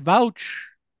can't vouch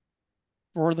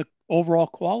for the overall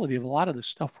quality of a lot of the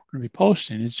stuff we're going to be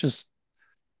posting. It's just,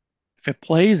 if it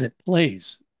plays, it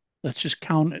plays. Let's just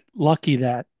count it lucky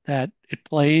that it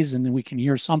plays and then we can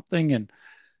hear something. And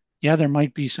yeah, there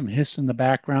might be some hiss in the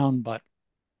background, but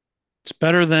it's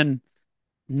better than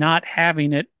not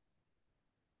having it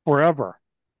forever,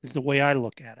 is the way I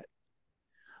look at it.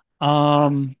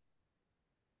 Um,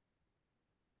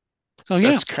 so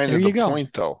yeah, That's kind there of the you go.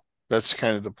 point, though. That's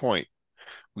kind of the point.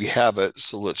 We have it,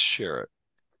 so let's share it.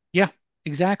 Yeah,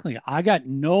 exactly. I got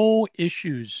no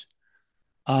issues.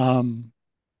 Um,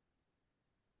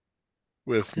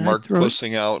 With did I Mark throw it?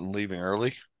 pussing out and leaving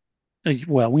early.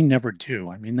 Well, we never do.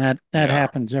 I mean that Yeah,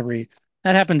 happens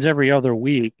every other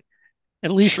week.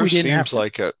 At least sure seems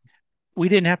like it. we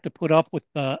didn't have to put up with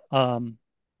the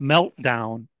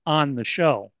meltdown on the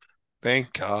show.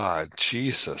 Thank God.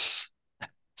 Jesus.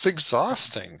 It's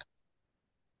exhausting,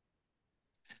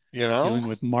 you know? Dealing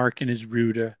with Mark and his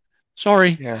Ruda.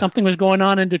 Sorry, Yeah, something was going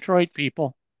on in Detroit,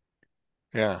 people.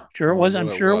 yeah. Sure it Oh, was. what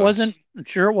it was. I'm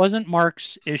sure it wasn't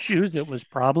Mark's issues. It was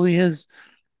probably his.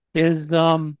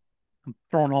 I'm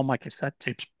throwing all my cassette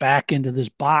tapes back into this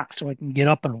box so I can get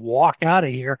up and walk out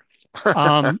of here.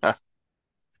 Um,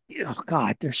 oh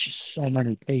God, there's just so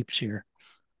many tapes here.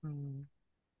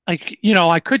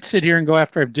 I could sit here and go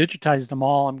after I've digitized them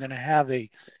all. I'm going to have a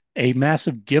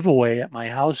massive giveaway at my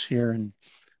house here in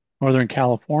Northern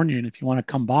California, and if you want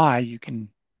to come by, you can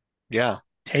Yeah.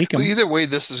 take Well, them. either way,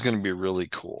 this is going to be really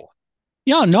cool.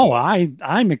 Yeah, no, So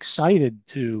I'm excited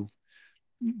to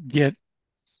get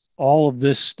all of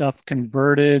this stuff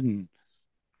converted and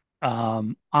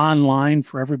online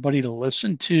for everybody to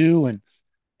listen to, and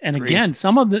great. again,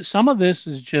 some of this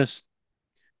is just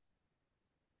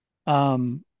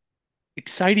um,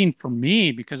 exciting for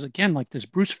me because again, like this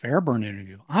Bruce Fairburn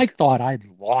interview, I thought I'd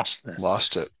Lost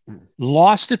it.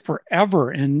 lost it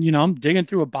forever, and I'm digging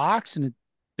through a box and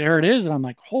there it is, and I'm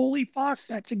like, holy fuck,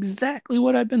 that's exactly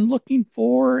what I've been looking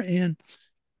for, and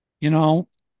you know,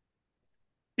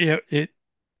 it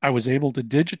I was able to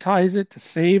digitize it to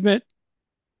save it.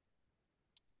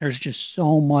 There's just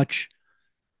so much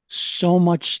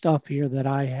stuff here that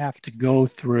I have to go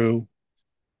through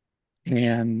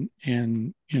and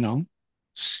see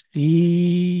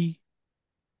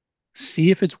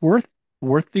if it's worth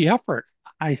the effort.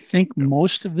 I think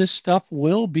most of this stuff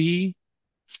will be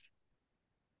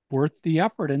worth the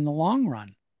effort in the long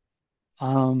run.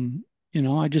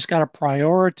 I just got to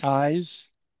prioritize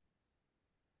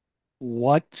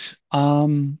what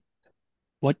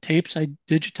what tapes I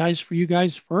digitize for you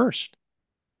guys first.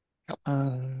 Yep.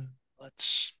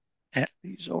 Let's add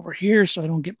these over here so I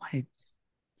don't get my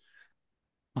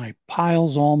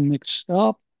piles all mixed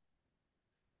up.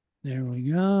 There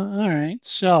we go. All right.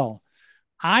 So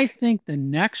I think the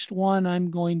next one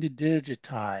I'm going to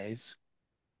digitize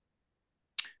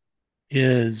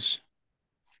is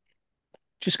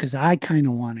just because I kind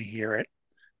of want to hear it.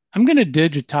 I'm going to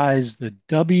digitize the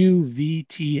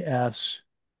WVTS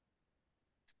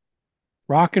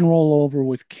Rock and Roll Over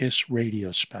with Kiss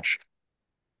radio special.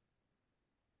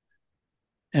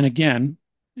 And again,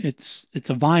 it's a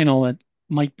vinyl that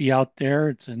might be out there.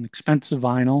 It's an expensive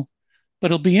vinyl, but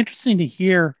it'll be interesting to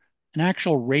hear an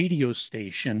actual radio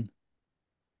station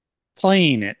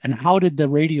playing it, and how did the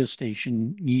radio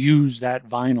station use that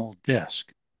vinyl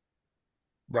disc.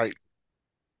 Right.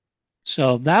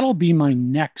 So that'll be my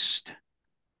next.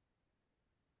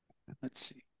 Let's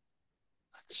see.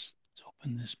 Let's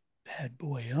open this bad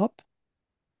boy up.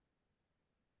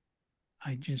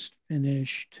 I just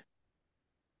finished.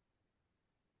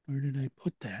 Where did I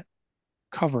put that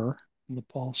cover? The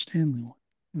Paul Stanley one.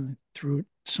 I threw it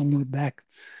somewhere back.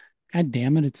 God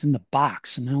damn it, it's in the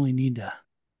box, and now I need to.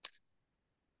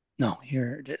 No,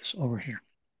 here it is, over here.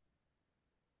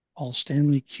 Paul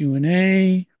Stanley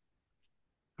Q&A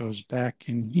goes back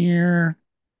in here.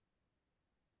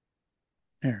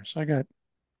 There, so I got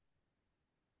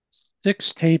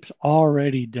 6 tapes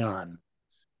already done.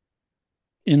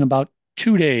 In about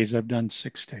 2 days, I've done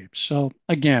 6 tapes. So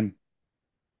again,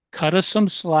 cut us some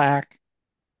slack.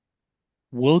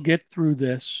 We'll get through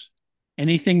this.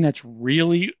 Anything that's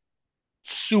really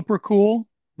super cool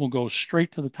will go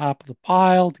straight to the top of the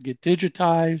pile to get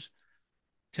digitized,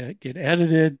 to get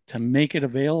edited, to make it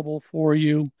available for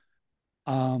you.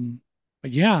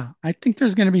 But yeah, I think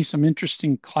there's going to be some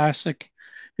interesting classic.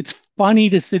 It's funny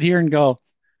to sit here and go,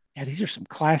 yeah, these are some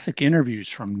classic interviews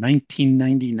from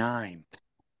 1999.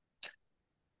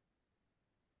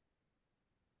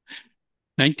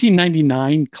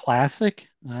 1999 classic?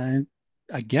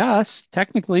 I guess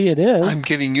technically it I'm is.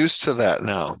 getting used to that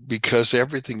now because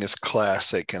everything is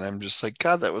classic. And I'm just like,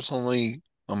 God, that was only,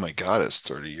 oh my God, it's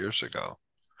 30 years ago,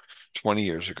 20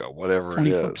 years ago, whatever it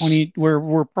 24, is. 20,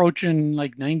 we're approaching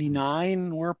like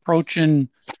 99. We're approaching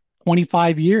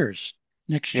 25 years.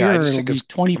 Next Yeah, I year just it'll think be it's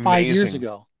 25 years amazing.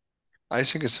 ago. I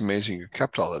think it's amazing you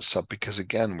kept all that stuff because,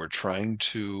 again, we're trying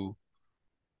to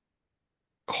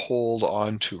hold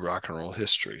on to rock and roll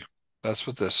history. That's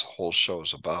what this whole show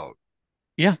is about.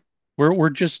 Yeah. We're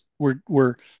just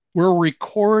we're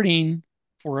recording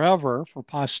forever for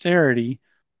posterity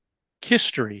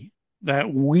history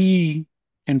that we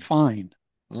can find,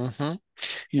 Hmm.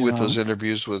 you With those know.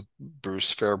 interviews with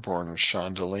Bruce Fairborn and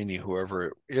Sean Delaney, whoever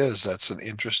it is, that's an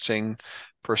interesting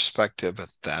perspective at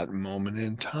that moment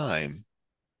in time,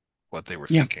 what they were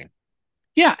Yeah. thinking.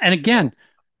 Yeah. And So, again,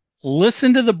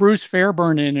 listen to the Bruce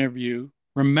Fairburn interview,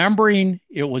 remembering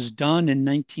it was done in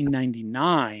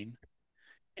 1999,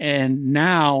 and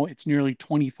now it's nearly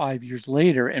 25 years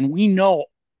later, and we know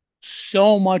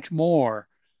so much more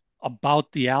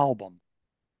about the album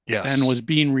than yes. was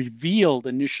being revealed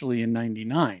initially in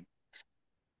 99.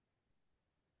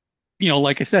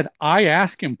 Like I said, I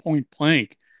asked him point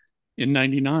blank in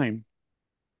 99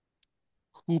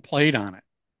 who played on it,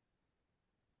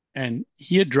 and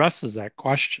he addresses that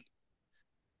question.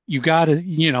 You got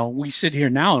to, we sit here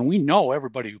now and we know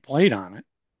everybody who played on it.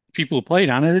 People who played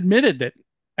on it admitted that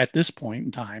at this point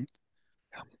in time.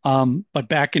 But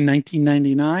back in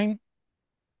 1999,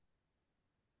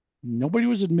 nobody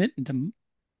was admitting to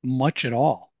much at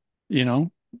all. You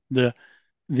know, the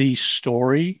the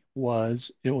story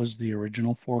was it was the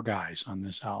original 4 guys on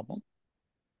this album.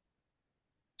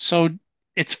 So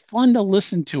it's fun to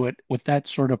listen to it with that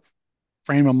sort of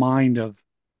frame of mind of,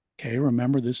 okay,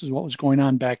 remember this is what was going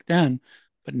on back then,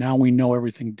 but now we know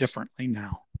everything differently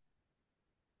now.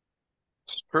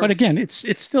 It's But true. again, it's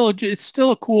still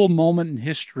a cool moment in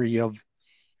history of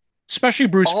especially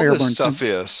Bruce All this Fairburn stuff since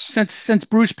is, since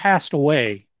Bruce passed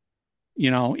away,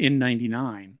 in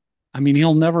 99. I mean,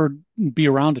 he'll never be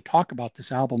around to talk about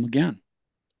this album again.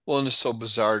 well, and it's so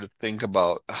bizarre to think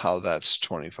about how that's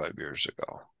 25 years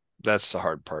ago. That's the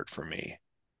hard part for me,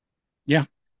 Yeah.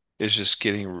 is just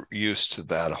getting used to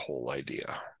that whole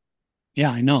idea. Yeah,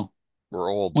 I know. We're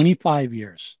old. 25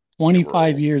 years. Yeah, we're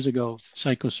 25 old. years ago,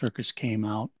 Psycho Circus came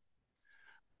out.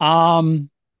 Um,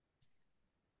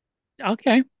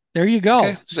 okay, there you Okay, go.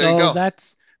 there you So go.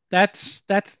 that's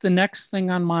the next thing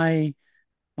on my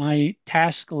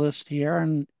task list here,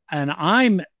 and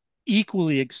I'm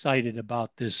equally excited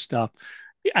about this stuff.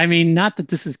 I mean, not that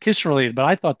this is Kiss related, but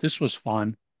I thought this was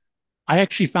fun. I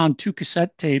actually found 2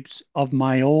 cassette tapes of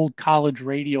my old college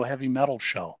radio heavy metal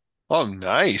show Oh,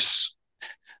 nice.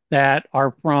 that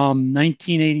are from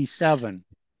 1987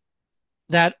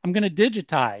 that I'm going to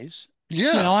digitize,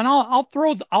 Yeah. and I'll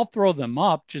throw them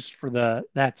up just for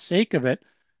that sake of it.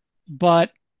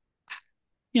 But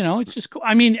it's just cool.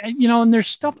 I mean, and there's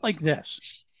stuff like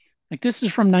this. Like this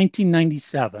is from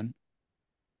 1997.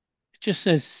 It just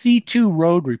says C2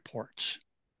 Road Reports.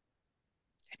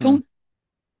 I Hmm. don't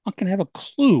fucking have a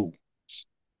clue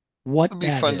what It'd be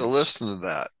that fun to is. listen to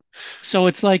that. So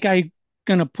it's like I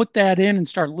going to put that in and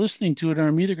start listening to it, and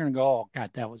I'm either going to go, oh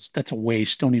God, that's a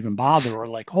waste. Don't even bother. Or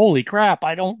like, holy crap,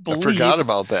 I don't I forgot believe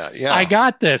about that. I Yeah.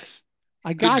 got this.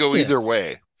 I Could got go either this.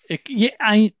 way.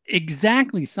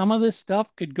 Exactly. Some of this stuff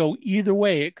could go either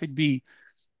way. It could be,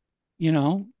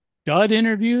 dud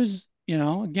interviews,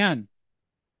 again,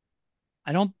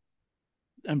 I don't,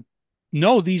 I'm,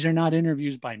 no, these are not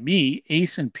interviews by me,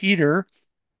 Ace and Peter,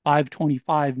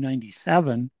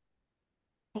 52597.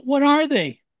 But what are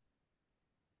they?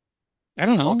 I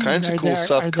don't All know. kinds of cool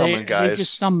stuff coming, Are they just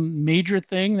guys. some major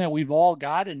thing that we've all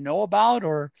got and know about,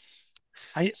 or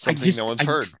I Something no just one's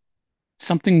heard.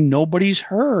 something nobody's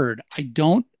heard. I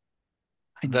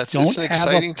It's don't an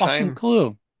have a exciting fucking time.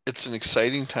 clue. It's an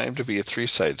exciting time to be a Three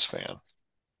Sides fan.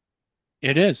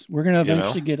 It is. We're going to You know?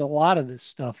 eventually get a lot of this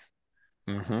stuff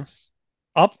Mm-hmm.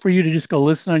 up for you to just go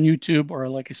listen on YouTube, or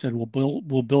like I said, we'll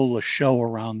build a show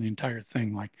around the entire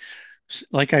thing.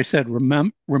 Like I said,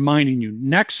 reminding you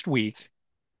next week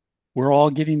we're all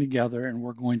getting together and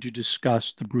we're going to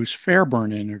discuss the Bruce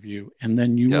Fairburn interview, and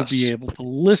then you will be Yes. able to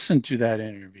listen to that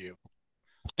interview.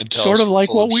 And tell Sort us of we're like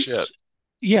full what of we, shit.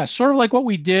 yeah, sort of like what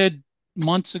we did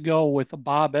months ago with a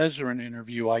Bob Ezrin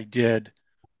interview I did,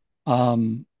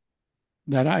 um,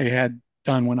 that I had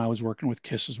done when I was working with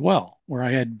KISS as well, where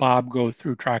I had Bob go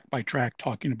through track by track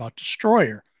talking about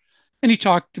Destroyer. And he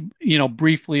talked,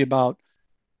 briefly about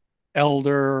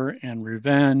Elder and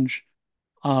Revenge.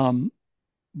 Um,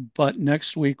 but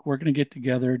next week we're going to get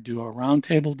together, do a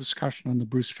roundtable discussion on the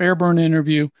Bruce Fairburn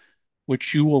interview,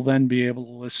 which you will then be able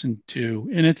to listen to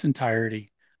in its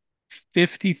entirety.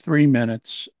 53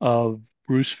 minutes of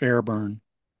Bruce Fairburn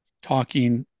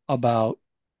talking about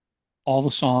all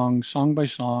the songs, song by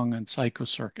song, on Psycho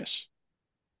Circus.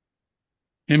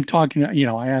 Him talking,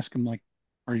 I asked him, like,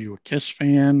 are you a KISS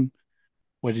fan?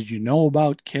 What did you know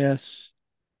about KISS?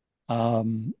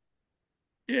 Um,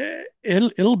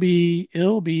 it'll be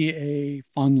a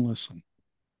fun listen.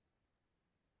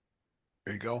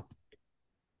 There you go.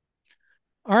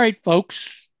 All right,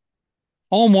 folks.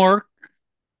 Homework.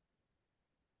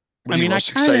 What I are you mean, I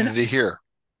most kind excited of, to hear?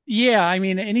 yeah. I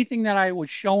mean, anything that I was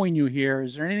showing you here,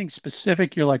 is there anything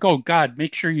specific you're like, oh God,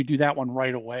 make sure you do that one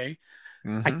right away?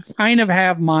 I Mm-hmm. kind of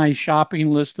have my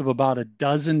shopping list of about a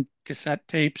dozen cassette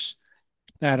tapes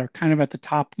that are kind of at the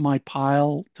top of my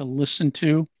pile to listen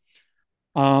to.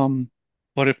 Um,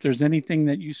 but if there's anything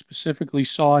that you specifically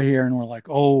saw here and were like,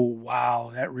 oh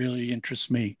wow, that really interests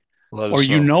me, Let or us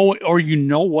know. you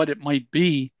know what it might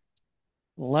be,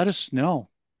 let us know.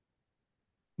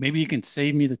 Maybe you can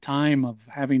save me the time of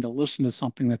having to listen to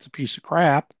something that's a piece of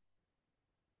crap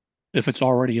if it's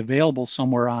already available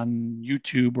somewhere on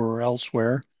YouTube or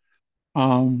elsewhere.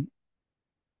 Um,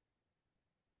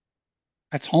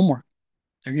 that's homework.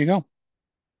 There you go.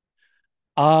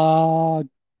 Uh,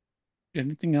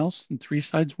 anything else in Three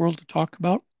Sides World to talk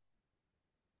about?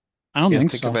 I don't Can't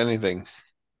think think of so. anything.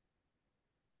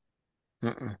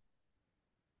 Mm-mm.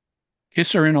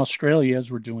 KISS are in Australia as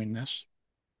we're doing this.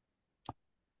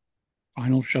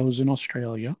 Final shows in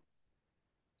Australia.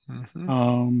 Mm-hmm.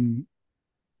 Um,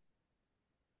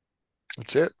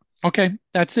 That's it. okay,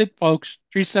 that's it, folks.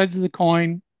 Three sides of the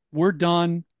coin. We're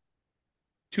done.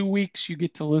 2 weeks, you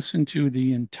get to listen to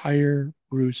the entire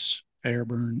Bruce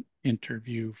Fairburn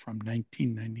interview from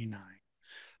 1999.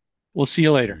 We'll see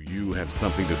you later. Do you have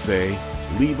something to say?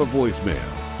 Leave a voicemail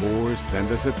or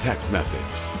send us a text message.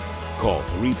 Call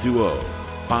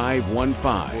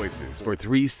 320-515. Voices for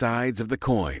Three Sides of the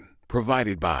Coin.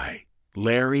 Provided by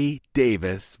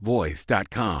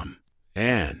LarryDavisVoice.com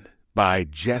and by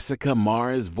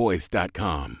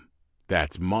JessicaMarsVoice.com.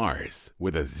 That's Mars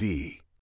with a Z.